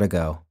with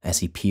vertigo as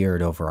he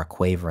peered over a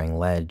quavering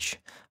ledge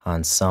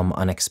on some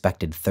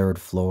unexpected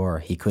third floor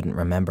he couldn't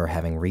remember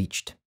having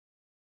reached.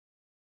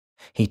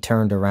 He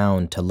turned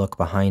around to look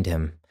behind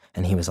him,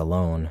 and he was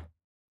alone.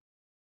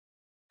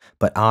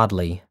 But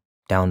oddly,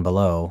 down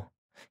below,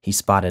 he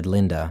spotted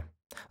Linda,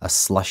 a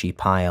slushy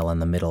pile in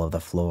the middle of the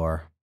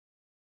floor.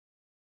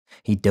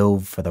 He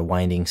dove for the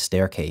winding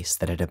staircase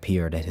that had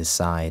appeared at his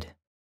side.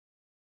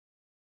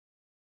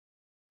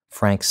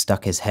 Frank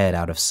stuck his head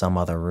out of some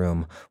other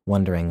room,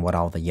 wondering what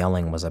all the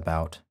yelling was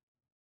about.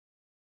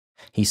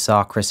 He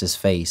saw Chris's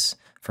face,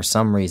 for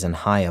some reason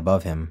high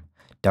above him,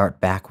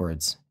 dart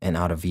backwards and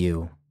out of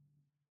view.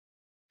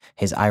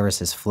 His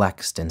irises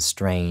flexed and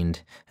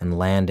strained and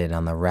landed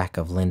on the wreck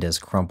of Linda's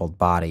crumpled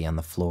body on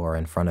the floor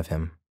in front of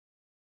him.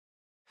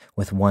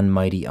 With one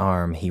mighty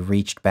arm, he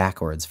reached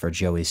backwards for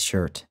Joey's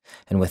shirt,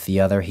 and with the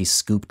other he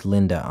scooped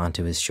Linda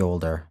onto his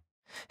shoulder.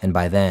 And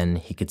by then,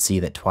 he could see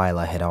that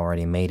Twyla had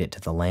already made it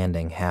to the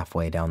landing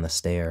halfway down the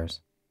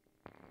stairs.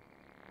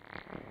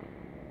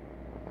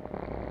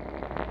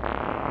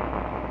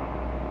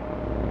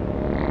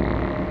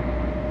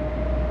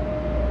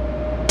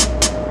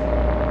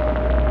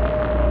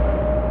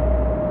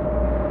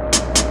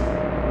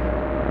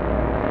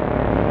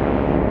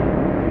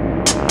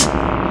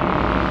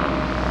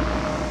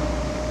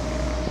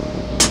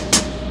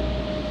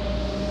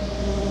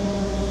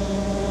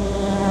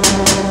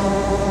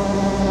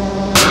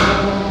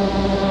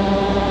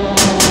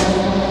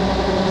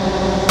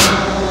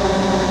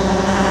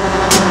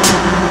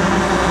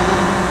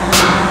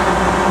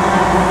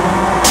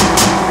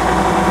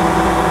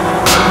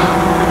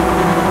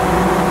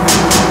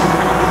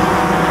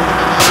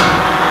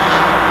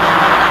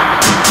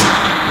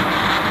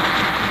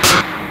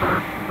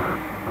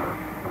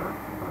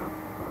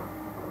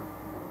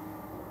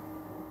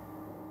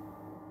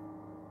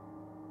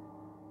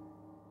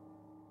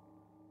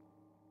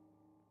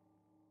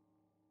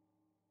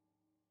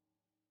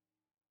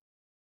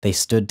 They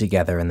stood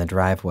together in the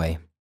driveway,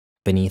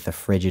 beneath a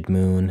frigid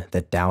moon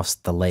that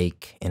doused the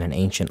lake in an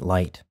ancient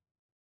light.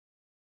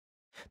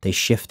 They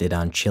shifted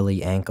on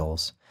chilly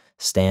ankles,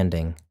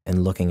 standing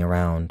and looking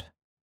around,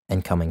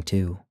 and coming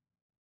to.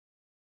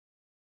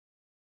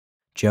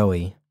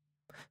 Joey,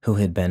 who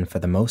had been for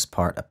the most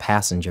part a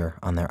passenger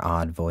on their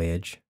odd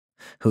voyage,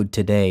 who'd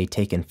today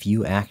taken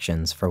few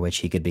actions for which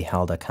he could be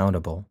held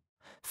accountable,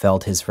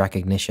 felt his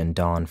recognition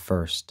dawn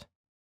first.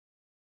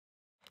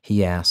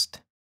 He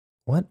asked,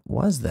 "What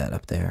was that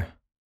up there?"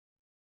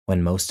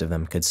 when most of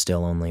them could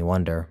still only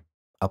wonder,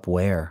 up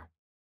where?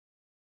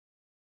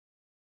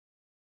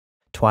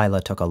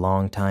 Twyla took a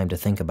long time to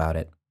think about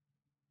it,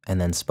 and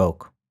then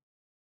spoke.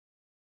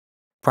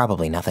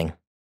 "Probably nothing."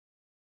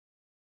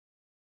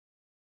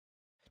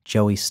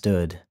 Joey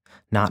stood,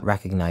 not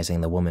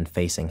recognizing the woman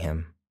facing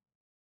him.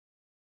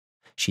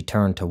 She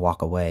turned to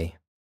walk away.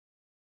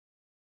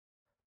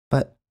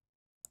 "But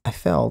I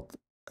felt,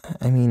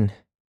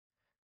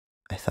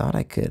 I thought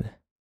I could."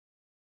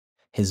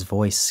 His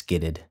voice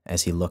skidded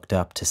as he looked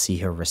up to see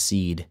her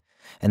recede,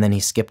 and then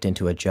he skipped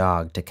into a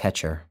jog to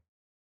catch her.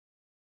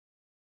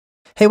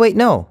 "Hey, wait,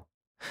 no!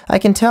 I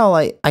can tell,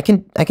 I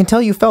can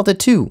tell you felt it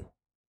too."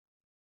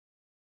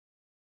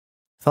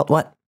 "Felt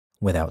what?"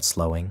 without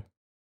slowing.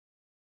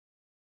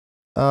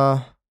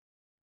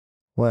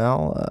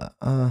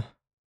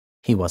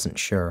 He wasn't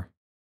sure.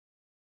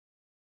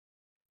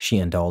 She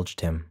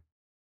indulged him.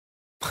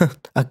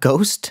 "A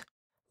ghost?"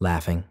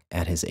 laughing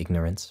at his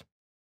ignorance.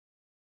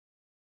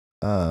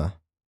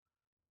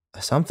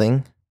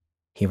 Something,"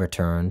 he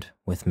returned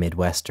with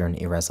Midwestern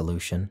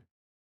irresolution.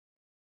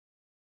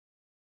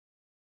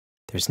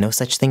 "There's no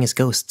such thing as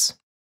ghosts."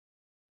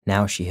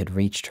 Now she had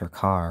reached her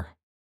car.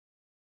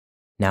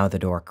 Now the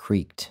door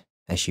creaked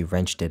as she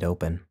wrenched it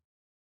open.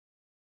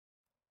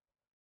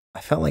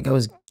 "I felt like I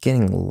was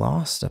getting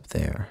lost up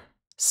there,"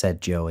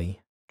 said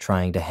Joey,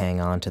 trying to hang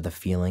on to the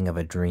feeling of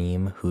a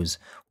dream whose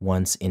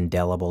once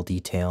indelible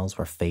details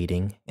were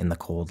fading in the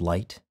cold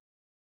light.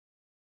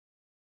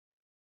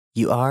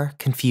 "You are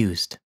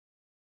confused."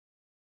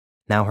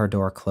 Now her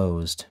door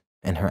closed,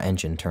 and her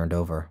engine turned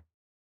over.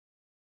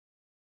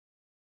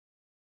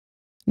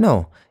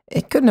 "No,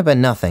 it couldn't have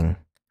been nothing.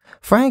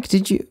 Frank,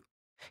 did you—"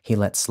 He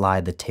let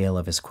slide the tail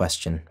of his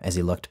question as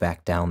he looked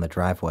back down the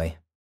driveway.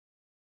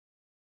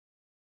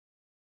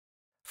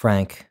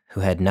 Frank,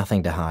 who had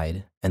nothing to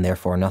hide, and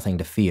therefore nothing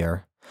to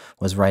fear,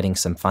 was writing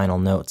some final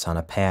notes on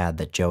a pad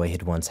that Joey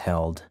had once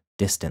held,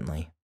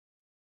 distantly.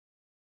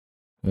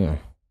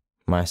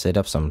 Might set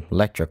up some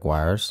electric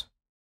wires.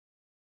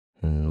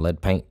 And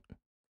lead paint,"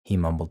 he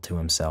mumbled to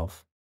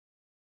himself.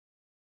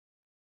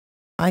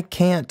 "I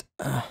can't,"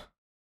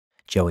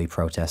 Joey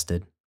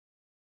protested.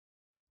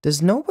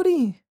 "Does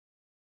nobody—"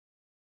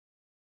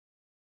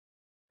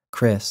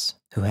 Chris,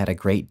 who had a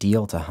great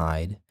deal to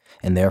hide,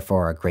 and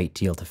therefore a great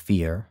deal to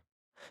fear,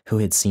 who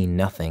had seen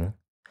nothing,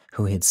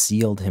 who had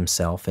sealed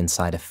himself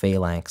inside a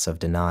phalanx of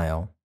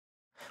denial,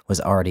 was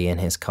already in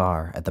his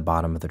car at the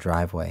bottom of the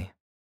driveway.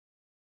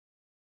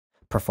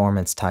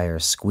 Performance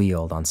tires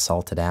squealed on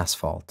salted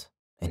asphalt,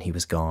 and he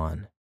was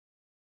gone.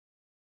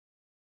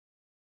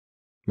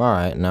 "All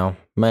right, now,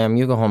 ma'am,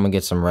 you go home and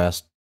get some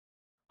rest.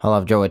 I'll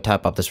have Joey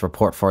type up this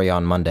report for you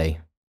on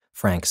Monday,"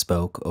 Frank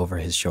spoke over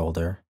his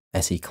shoulder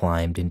as he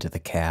climbed into the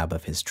cab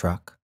of his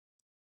truck.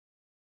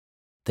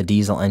 The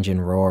diesel engine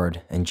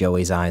roared, and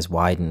Joey's eyes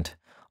widened,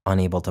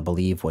 unable to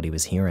believe what he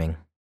was hearing.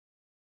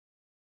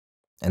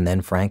 And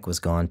then Frank was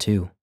gone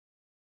too.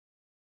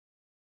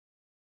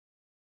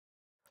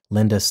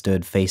 Linda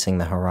stood facing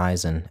the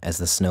horizon as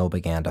the snow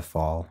began to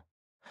fall,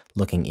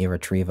 looking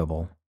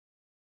irretrievable.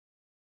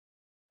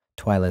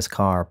 Twyla's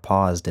car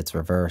paused its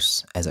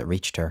reverse as it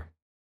reached her.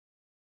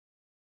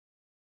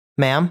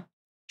 "Ma'am,"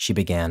 she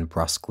began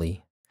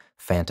brusquely,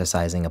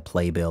 fantasizing a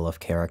playbill of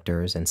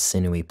characters and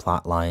sinewy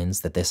plot lines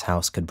that this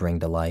house could bring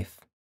to life.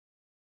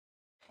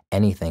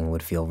 Anything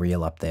would feel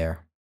real up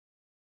there.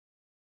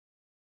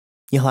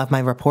 "You'll have my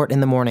report in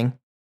the morning."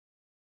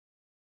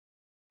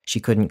 She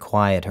couldn't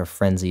quiet her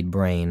frenzied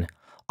brain,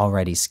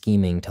 already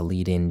scheming to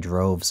lead in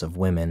droves of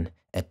women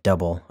at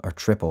double or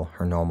triple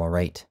her normal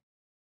rate.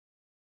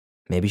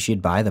 Maybe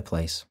she'd buy the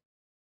place.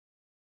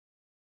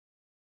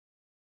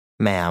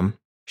 "Ma'am,"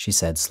 she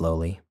said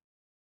slowly,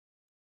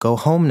 "go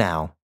home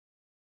now."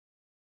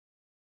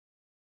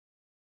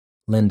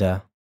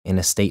 Linda, in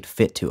a state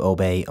fit to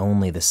obey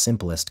only the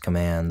simplest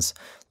commands,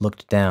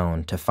 looked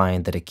down to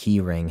find that a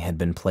key ring had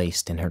been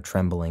placed in her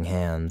trembling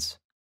hands.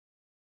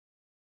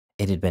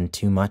 It had been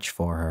too much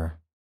for her.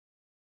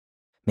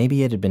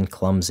 Maybe it had been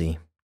clumsy.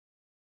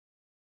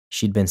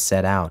 She'd been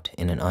set out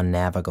in an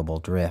unnavigable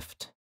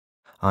drift,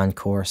 on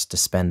course to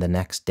spend the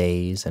next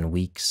days and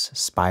weeks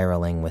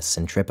spiraling with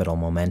centripetal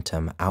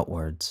momentum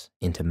outwards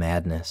into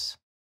madness.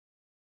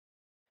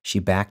 She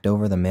backed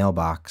over the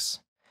mailbox,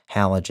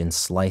 halogen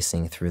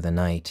slicing through the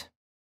night.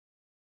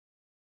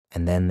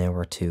 And then there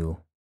were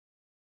two.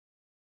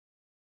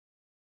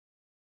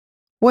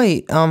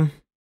 "Wait,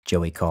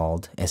 Joey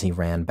called as he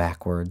ran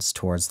backwards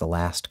towards the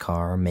last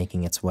car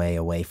making its way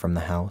away from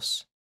the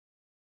house.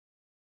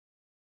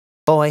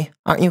 "Boy,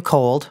 aren't you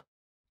cold?"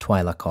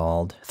 Twyla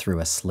called through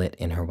a slit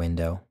in her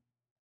window.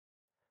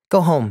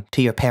 "Go home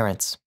to your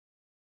parents."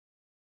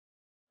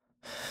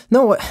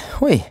 "No,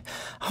 wait,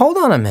 hold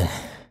on a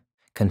minute,"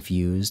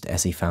 confused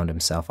as he found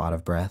himself out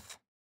of breath.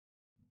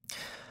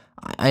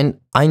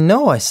 I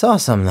know I saw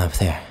something up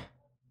there."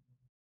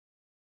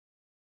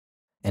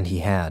 And he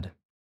had.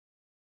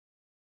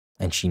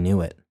 And she knew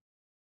it.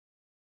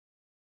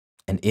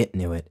 And it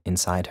knew it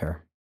inside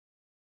her.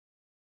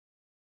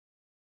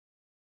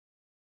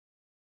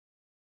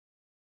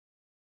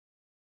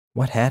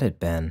 What had it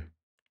been?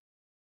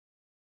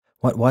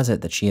 What was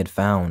it that she had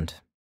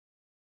found?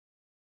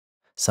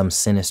 Some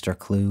sinister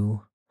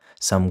clue?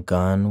 Some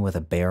gun with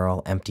a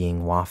barrel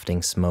emptying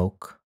wafting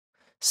smoke,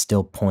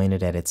 still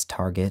pointed at its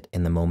target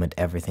in the moment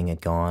everything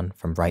had gone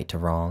from right to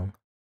wrong?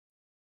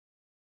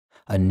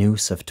 A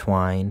noose of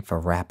twine for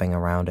wrapping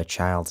around a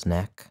child's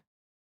neck?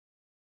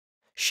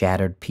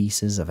 Shattered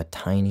pieces of a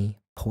tiny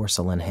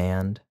porcelain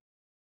hand?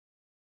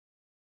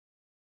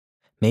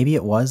 Maybe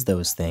it was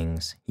those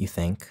things, you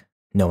think,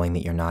 knowing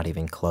that you're not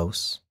even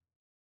close.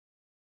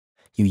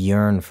 You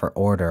yearn for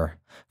order,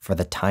 for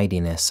the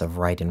tidiness of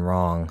right and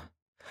wrong,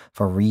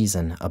 for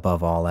reason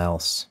above all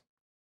else,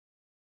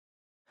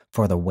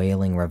 for the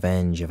wailing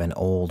revenge of an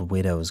old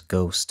widow's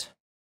ghost,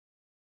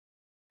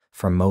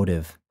 for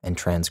motive and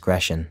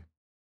transgression,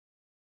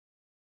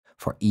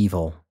 for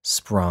evil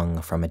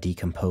sprung from a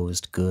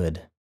decomposed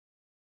good.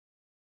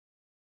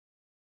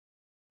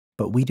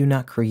 But we do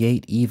not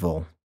create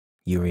evil,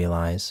 you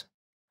realize.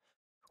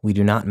 We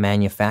do not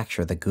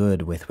manufacture the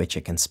good with which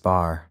it can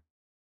spar.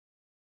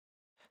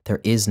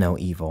 There is no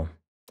evil.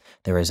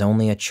 There is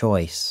only a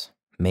choice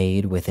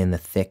made within the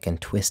thick and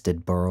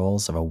twisted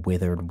burls of a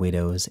withered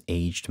widow's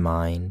aged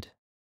mind.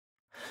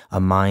 A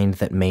mind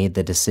that made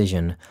the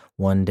decision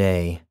one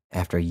day,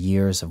 after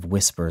years of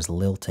whispers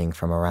lilting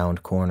from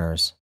around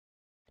corners,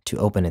 to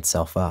open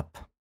itself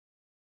up,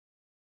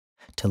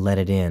 to let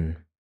it in,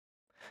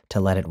 to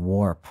let it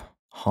warp,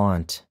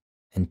 haunt,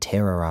 and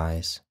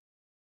terrorize.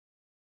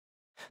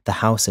 The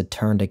house had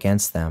turned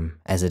against them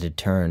as it had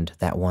turned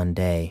that one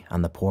day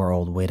on the poor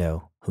old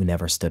widow who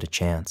never stood a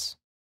chance.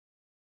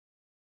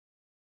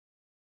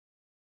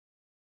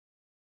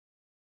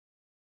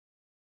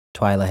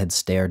 Twyla had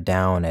stared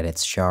down at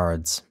its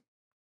shards.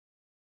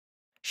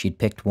 She'd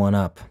picked one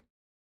up,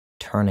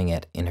 turning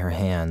it in her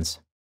hands.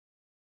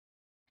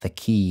 The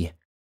key,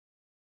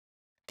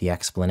 the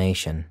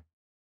explanation,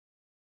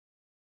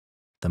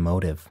 the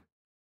motive.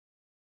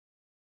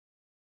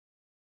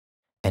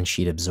 And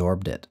she'd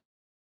absorbed it.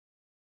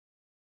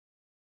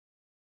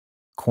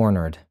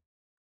 Cornered,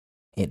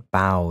 it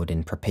bowed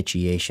in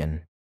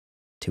propitiation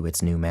to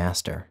its new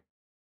master.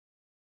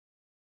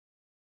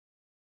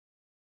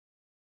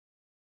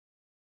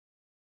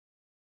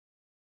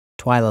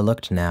 Twyla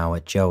looked now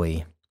at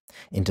Joey,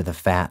 into the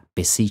fat,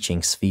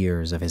 beseeching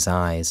spheres of his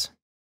eyes.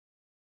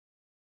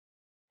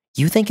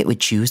 "You think it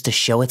would choose to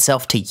show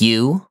itself to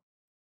you?"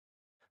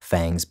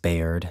 Fangs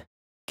bared,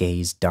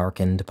 gaze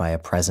darkened by a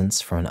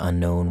presence from an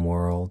unknown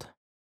world.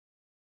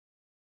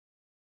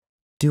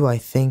 "Do I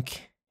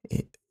think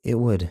it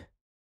would...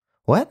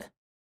 What?"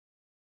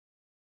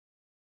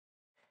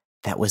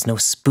 "That was no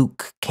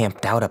spook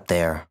camped out up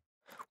there,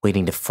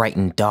 waiting to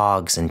frighten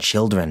dogs and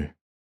children."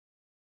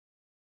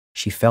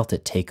 She felt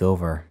it take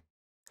over,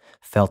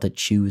 felt it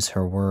choose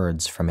her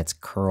words from its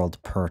curled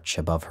perch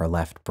above her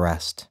left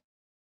breast.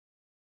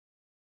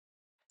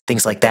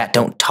 "Things like that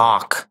don't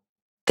talk.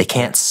 They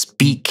can't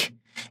speak,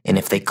 and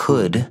if they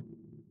could,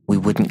 we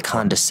wouldn't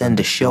condescend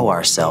to show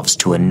ourselves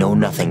to a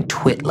know-nothing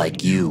twit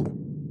like you."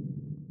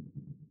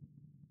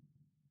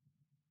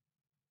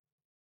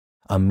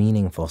 A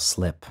meaningful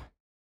slip,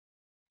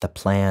 the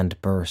planned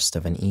burst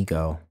of an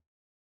ego.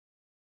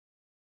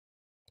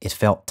 It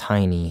felt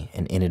tiny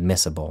and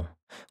inadmissible,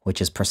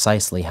 which is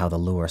precisely how the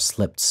lure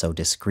slipped so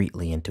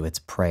discreetly into its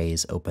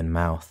prey's open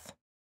mouth.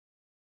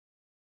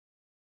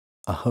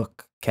 A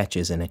hook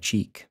catches in a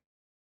cheek.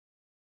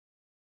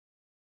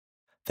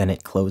 Then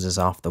it closes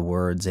off the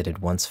words it had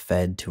once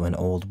fed to an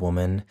old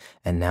woman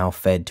and now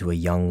fed to a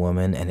young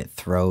woman, and it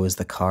throws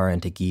the car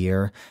into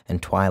gear,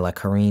 and Twyla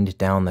careened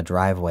down the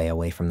driveway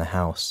away from the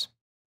house.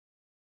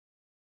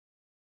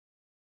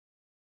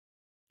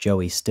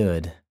 Joey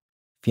stood,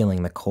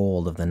 feeling the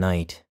cold of the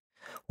night,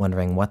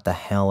 wondering what the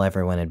hell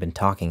everyone had been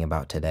talking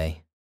about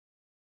today.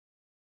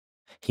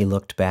 He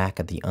looked back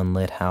at the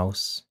unlit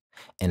house,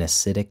 and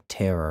acidic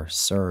terror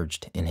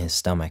surged in his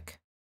stomach.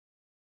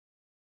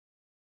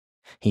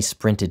 He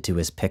sprinted to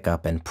his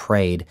pickup and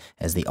prayed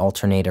as the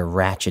alternator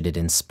ratcheted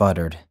and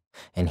sputtered,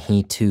 and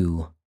he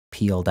too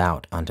peeled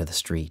out onto the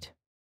street.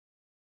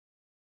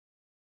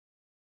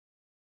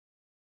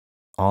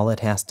 All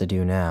it has to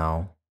do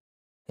now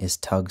is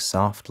tug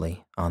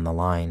softly on the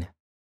line.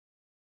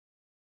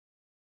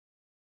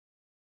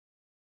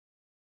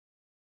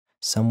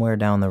 Somewhere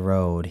down the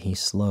road, he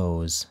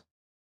slows,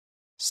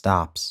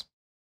 stops,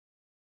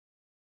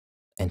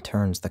 and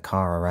turns the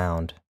car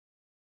around.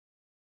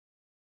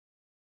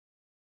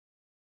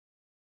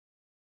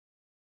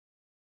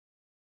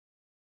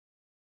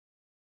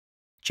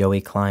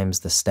 Joey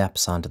climbs the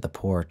steps onto the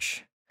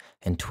porch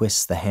and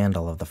twists the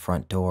handle of the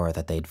front door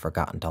that they'd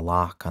forgotten to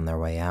lock on their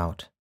way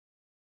out.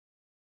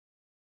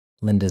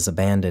 Linda's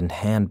abandoned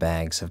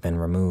handbags have been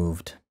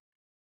removed.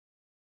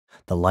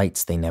 The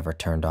lights they never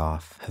turned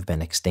off have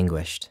been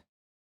extinguished.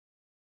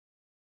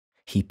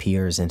 He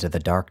peers into the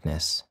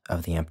darkness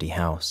of the empty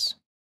house.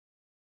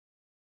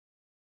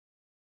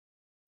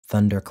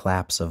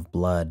 Thunderclaps of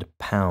blood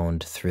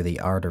pound through the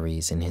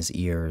arteries in his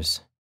ears,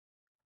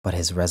 but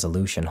his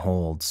resolution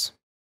holds.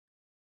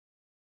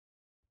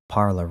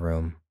 Parlor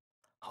room,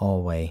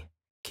 hallway,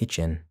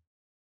 kitchen,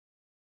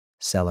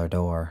 cellar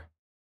door.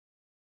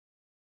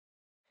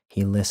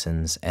 He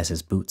listens as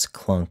his boots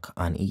clunk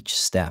on each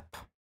step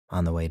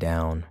on the way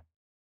down.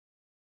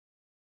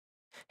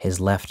 His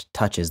left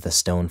touches the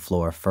stone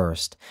floor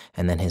first,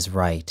 and then his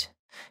right,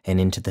 and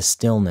into the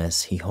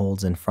stillness he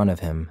holds in front of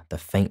him the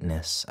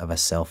faintness of a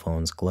cell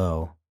phone's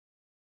glow.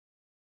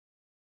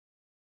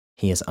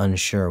 He is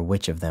unsure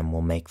which of them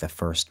will make the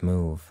first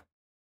move.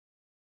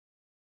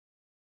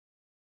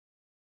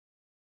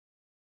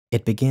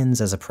 It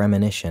begins as a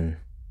premonition,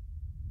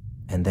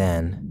 and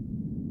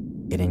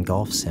then it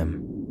engulfs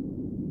him.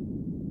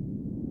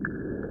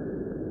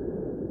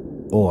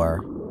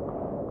 Or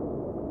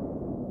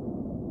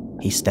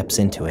he steps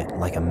into it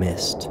like a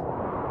mist,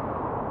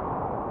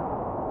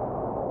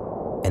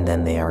 and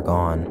then they are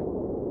gone.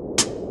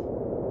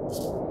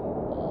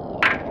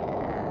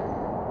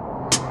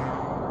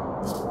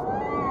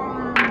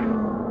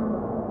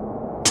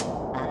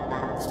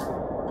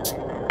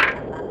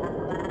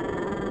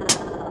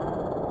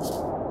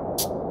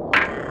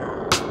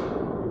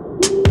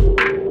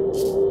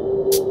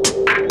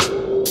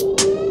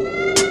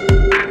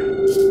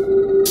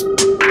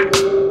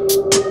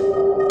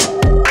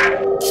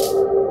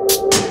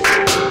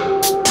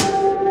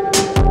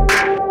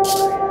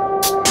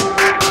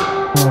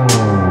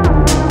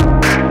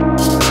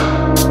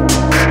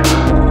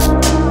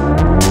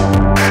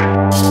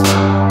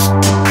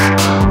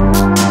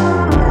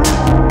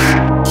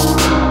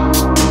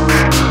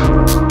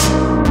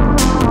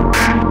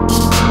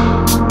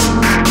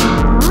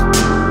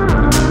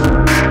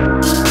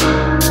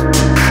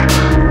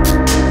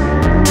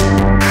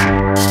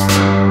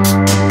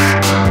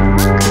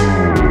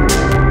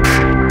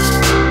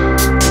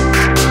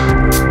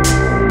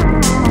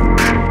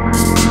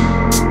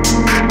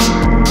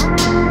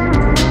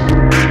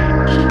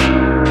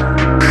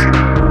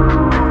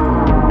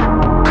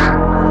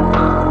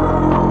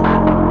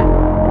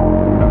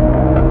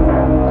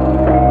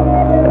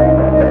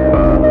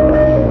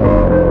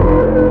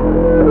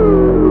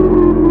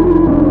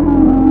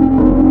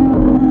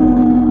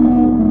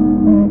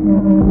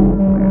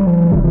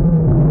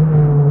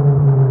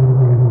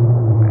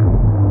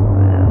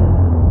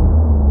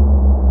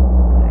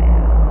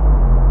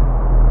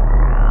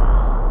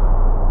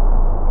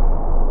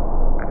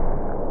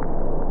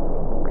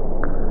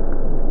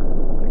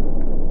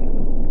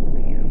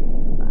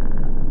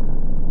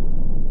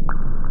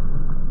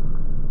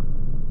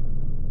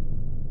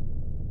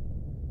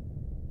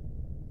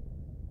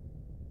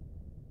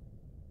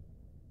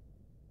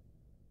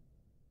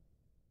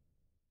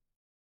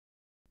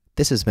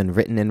 This has been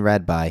written and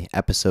read by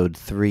Episode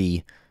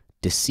 3,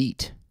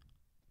 Deceit,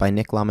 by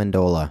Nick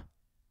LaMendola.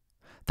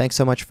 Thanks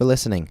so much for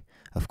listening.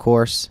 Of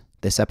course,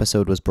 this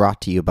episode was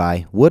brought to you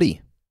by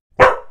Woody.